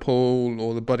Van der Poel,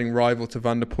 or the budding rival to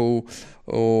Van der Poel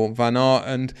or Van Aert.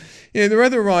 And, there are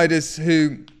other riders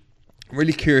who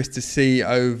really curious to see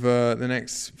over the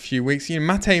next few weeks.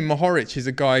 Matej Mohoric is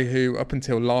a guy who, up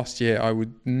until last year, I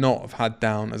would not have had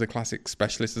down as a classic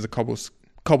specialist, as a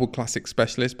cobbled classic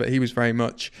specialist, but he was very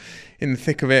much in the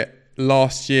thick of it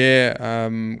last year.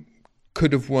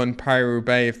 Could have won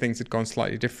Paris-Roubaix if things had gone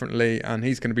slightly differently, and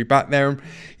he's going to be back there.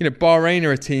 Bahrain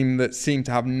are a team that seem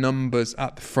to have numbers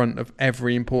at the front of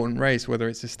every important race, whether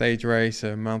it's a stage race,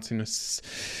 a mountainous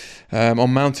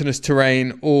on mountainous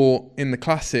terrain, or in the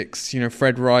classics.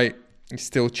 Fred Wright is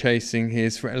still chasing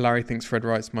his. Larry thinks Fred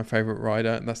Wright's my favourite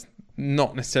rider. That's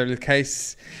not necessarily the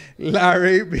case,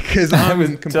 Larry, because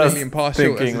I'm completely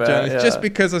impartial as a journalist. Just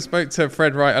because I spoke to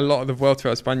Fred Wright a lot of the Vuelta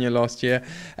a España last year.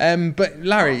 But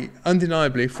Larry,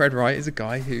 undeniably, Fred Wright is a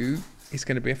guy who is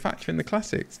going to be a factor in the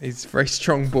classics. He's a very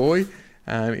strong boy.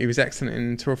 He was excellent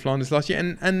in Tour of Flanders last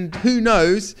year, and who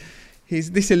knows,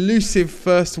 this elusive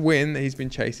first win that he's been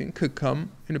chasing could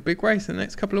come in a big race in the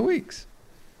next couple of weeks.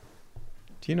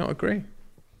 Do you not agree?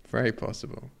 Very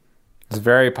possible. It's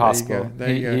very possible.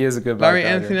 There you go. He is a good Larry,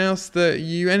 rider.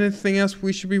 anything else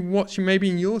we should be watching maybe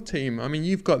in your team? I mean,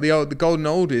 you've got the golden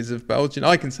oldies of Belgium.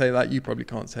 I can say that. You probably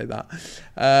can't say that.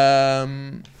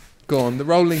 Go on, the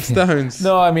Rolling Stones.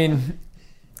 No, I mean,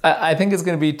 I think it's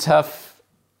going to be tough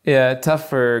Yeah, tough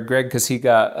for Greg because he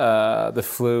got the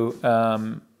flu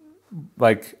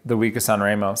like the week of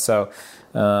Sanremo. So,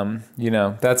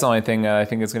 that's the only thing I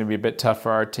think is going to be a bit tough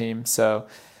for our team. So,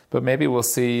 but maybe we'll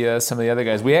see some of the other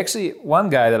guys. One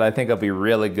guy that I think will be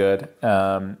really good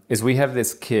is we have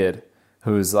this kid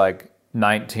who's like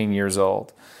 19 years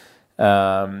old.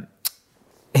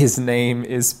 His name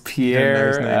is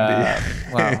Pierre. You don't know his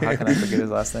name, wow, how can I forget his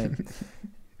last name?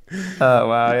 Oh,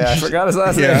 wow, yeah, I forgot his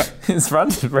last name. His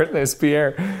birthday is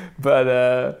Pierre.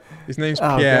 But his name's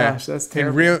Pierre. Oh, gosh, that's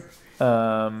terrible. In real...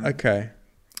 okay.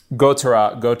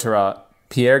 Gauthierat.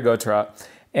 Pierre Gauthierat.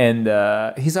 And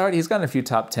he's gotten a few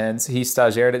top tens. He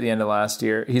stagiaired at the end of last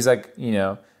year. He's like,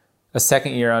 a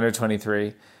second year under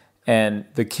 23. And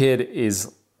the kid is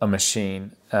a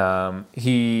machine.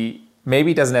 He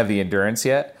maybe doesn't have the endurance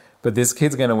yet, but this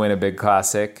kid's going to win a big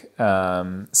classic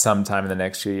sometime in the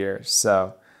next few years.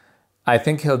 So I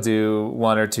think he'll do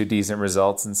one or two decent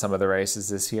results in some of the races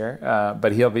this year,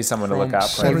 but he'll be someone to look out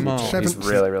for. He's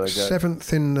really, really good.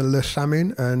 7th in Le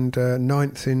Samin and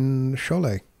 9th in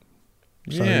Cholet.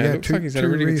 So, it looks like he's had a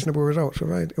really reasonable results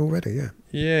already, yeah.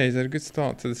 Yeah, he's had a good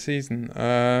start to the season.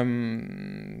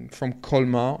 From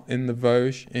Colmar in the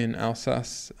Vosges in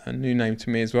Alsace, a new name to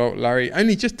me as well. Larry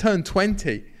only just turned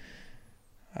 20.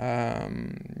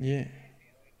 Yeah.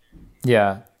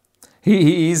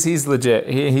 He's legit.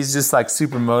 He's just like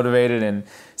super motivated and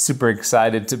super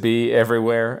excited to be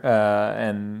everywhere.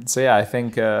 And so I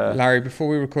think Larry, before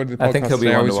we recorded the podcast, I think he'll be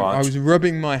one to watch. I was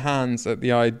rubbing my hands at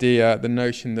the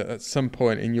notion that at some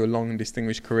point in your long and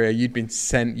distinguished career, you'd been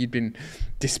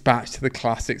dispatched to the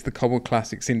classics, the Cobble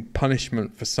Classics, in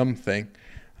punishment for something.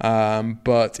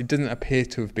 But it doesn't appear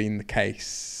to have been the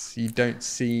case. You don't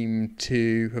seem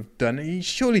to have done it.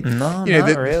 Surely, not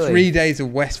the really. 3 days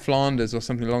of West Flanders or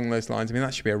something along those lines. I mean,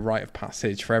 that should be a rite of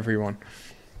passage for everyone.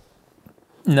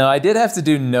 No, I did have to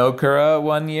do Nokere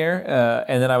one year,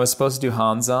 and then I was supposed to do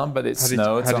Hanzam, but it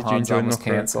snowed, so Hanzam was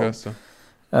cancelled.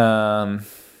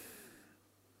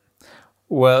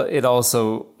 Well, it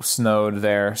also snowed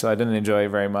there, so I didn't enjoy it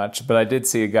very much. But I did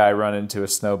see a guy run into a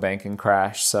snowbank and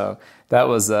crash, so that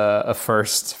was a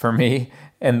first for me.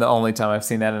 And the only time I've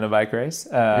seen that in a bike race.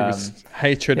 It was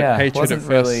hatred at first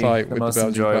really sight the with most the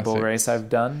Belgian enjoyable Classic. race I've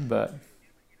done, but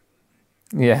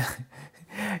yeah.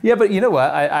 Yeah, but you know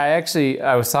what?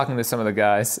 I was talking to some of the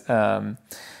guys on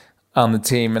the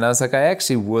team, and I was like, I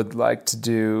actually would like to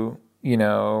do,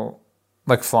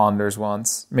 like Flanders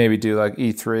once, maybe do like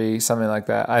E3, something like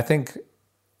that. I think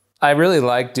I really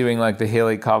like doing like the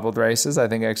hilly cobbled races. I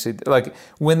think actually, like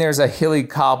when there's a hilly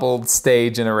cobbled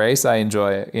stage in a race, I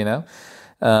enjoy it,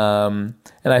 and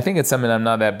I think it's something I'm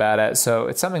not that bad at. So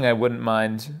it's something I wouldn't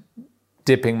mind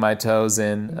dipping my toes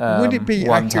in. Would it be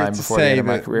one accurate time to before the say end of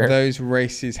my that career? those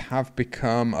races have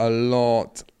become a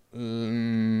lot,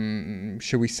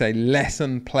 shall we say, less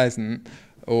unpleasant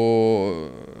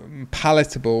or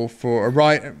palatable for a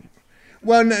rider?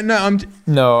 Well, I'm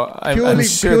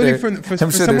sure purely for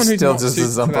someone who's not just suited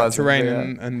as to that unpleasant, terrain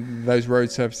yeah. and those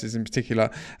road surfaces in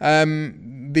particular.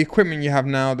 The equipment you have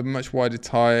now, the much wider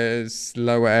tires,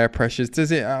 lower air pressures,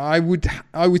 does it? I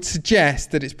would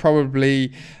suggest that it's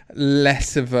probably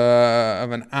less of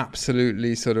an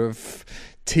absolutely sort of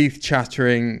teeth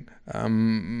chattering,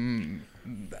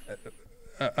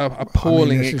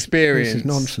 appalling experience. This is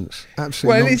nonsense.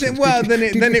 Absolutely. Well,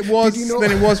 nonsense. Then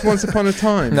it was once upon a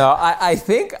time. No, I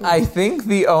think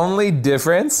the only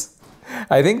difference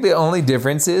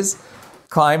is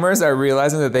climbers are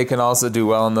realizing that they can also do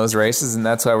well in those races, and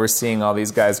that's why we're seeing all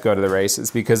these guys go to the races.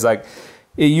 Because like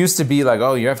it used to be like,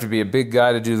 oh, you have to be a big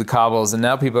guy to do the cobbles, and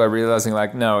now people are realizing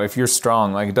like, no, if you're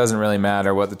strong, like it doesn't really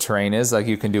matter what the terrain is, like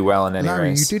you can do well in any Larry,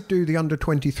 race. you did do the under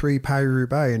 23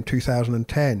 Paris-Roubaix in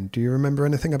 2010. Do you remember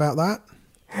anything about that?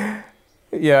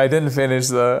 Yeah, I didn't finish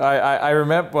I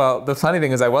remember. Well, the funny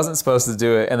thing is I wasn't supposed to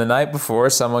do it, and the night before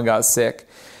someone got sick.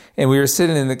 And I was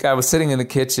sitting in the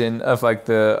kitchen of like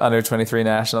the under 23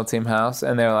 national team house,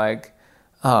 and they're like,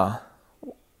 "Oh,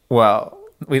 well,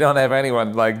 we don't have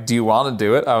anyone. Like, do you want to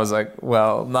do it?" I was like,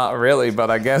 "Well, not really,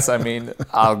 but I guess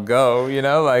I'll go.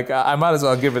 Like I might as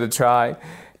well give it a try."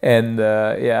 And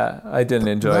I didn't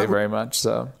enjoy it very much,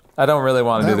 so I don't really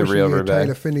want to do the real Roubaix.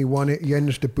 Taylor Phinney won it.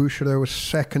 Jens de Buchler was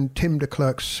second, Tim de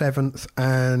Klerk 7th,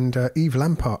 and Yves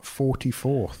Lampart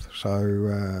 44th.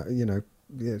 So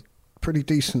pretty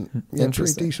decent,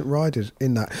 pretty decent riders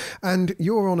in that. And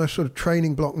you're on a sort of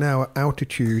training block now at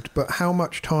altitude, but how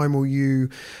much time will you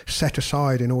set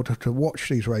aside in order to watch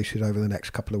these races over the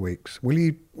next couple of weeks? Will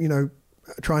you,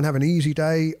 try and have an easy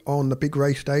day on the big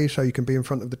race day so you can be in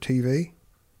front of the TV?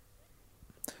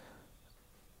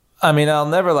 I mean, I'll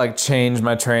never like change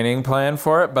my training plan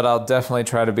for it, but I'll definitely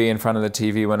try to be in front of the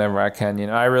TV whenever I can. You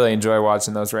know, I really enjoy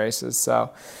watching those races.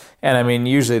 So, and I mean,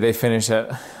 usually they finish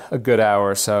at a good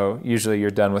hour. So usually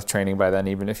you're done with training by then,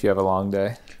 even if you have a long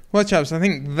day. Well, chaps, I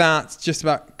think that just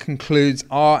about concludes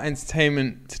our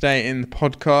entertainment today in the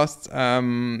podcast.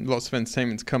 Lots of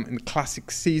entertainment to come in the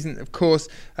classic season, of course,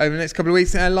 over the next couple of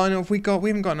weeks. Lionel, we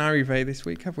haven't got an arrivée this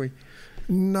week, have we?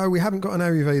 No, we haven't got an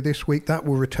arrivée this week. That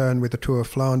will return with the Tour of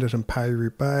Flanders and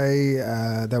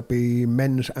Paris-Roubaix. There'll be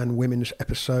men's and women's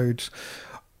episodes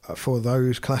for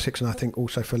those classics, and I think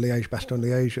also for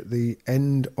Liège-Bastogne-Liège at the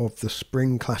end of the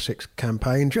Spring Classics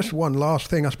campaign. Just one last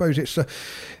thing, I suppose is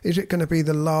it going to be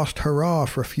the last hurrah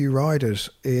for a few riders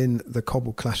in the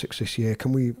Cobble Classics this year?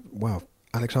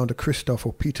 Alexander Kristoff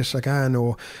or Peter Sagan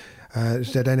or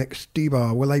Zdeněk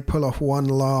Stybar, will they pull off one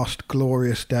last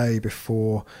glorious day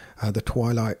before the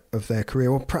twilight of their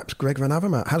career? Or perhaps Greg Van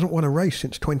Avermaet hasn't won a race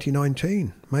since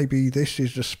 2019. Maybe this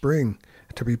is the spring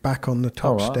to be back on the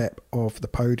top step of the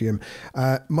podium.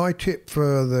 My tip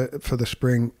for the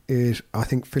spring is I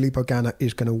think Philippe Ogana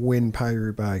is going to win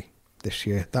Paris-Roubaix this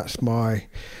year. That's my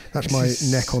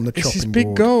neck on the chopping board. It's his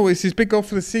big goal. It's his big goal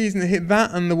for the season. To hit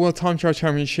that and the World Time Trial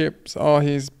Championships are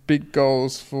his big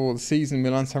goals for the season.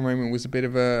 Milan-San Remo was a bit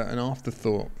of an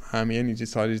afterthought. He only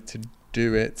decided to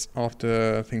do it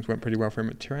after things went pretty well for him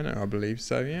at Tirreno, I believe.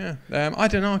 So yeah, I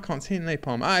don't know. I can't see it in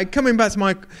Napalm. Coming back to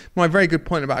my very good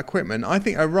point about equipment, I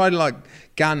think a rider like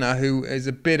Ganna, who is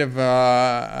a bit of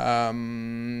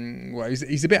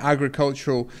he's a bit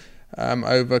agricultural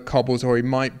over cobbles, or he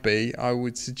might be. I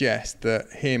would suggest that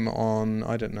him on,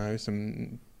 I don't know,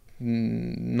 some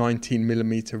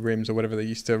 19mm rims or whatever they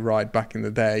used to ride back in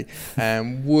the day,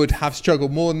 would have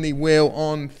struggled more than he will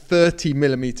on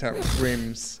 30mm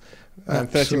rims and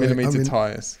 30mm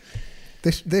tyres.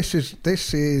 This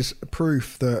is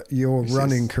proof that your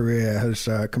running career has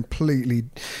completely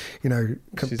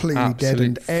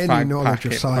deadened any knowledge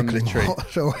of cycling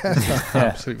whatsoever.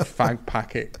 Absolute fag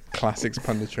packet classics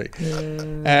punditry.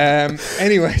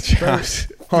 Anyway,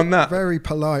 chaps, on that, very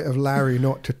polite of Larry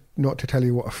not to tell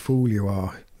you what a fool you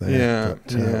are. Yeah.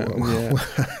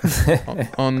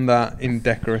 On that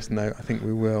indecorous note, I think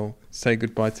we will say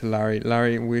goodbye to Larry.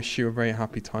 Larry, wish you a very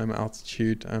happy time at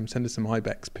altitude. Send us some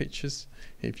Ibex pictures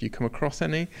if you come across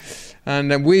any.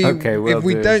 And if we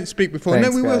don't speak before,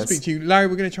 Thanks, we will guys. speak to you. Larry,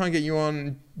 we're going to try and get you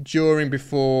on during,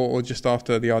 before, or just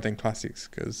after the Ardennes Classics,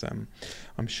 because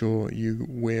I'm sure you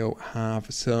will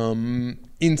have some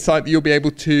insight that you'll be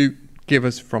able to give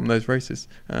us from those races.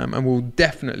 And we'll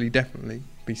definitely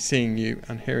be seeing you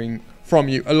and hearing from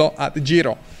you a lot at the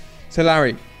Giro. So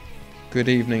Larry, good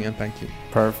evening and thank you.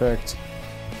 Perfect.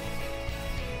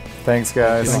 Thanks,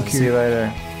 guys. Thank you. See you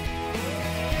later.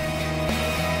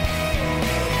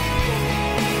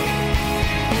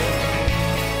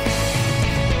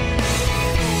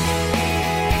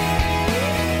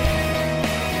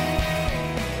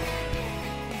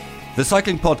 The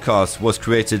Cycling Podcast was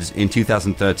created in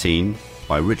 2013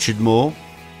 by Richard Moore,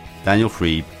 Daniel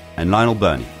Freeb and Lionel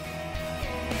Burney.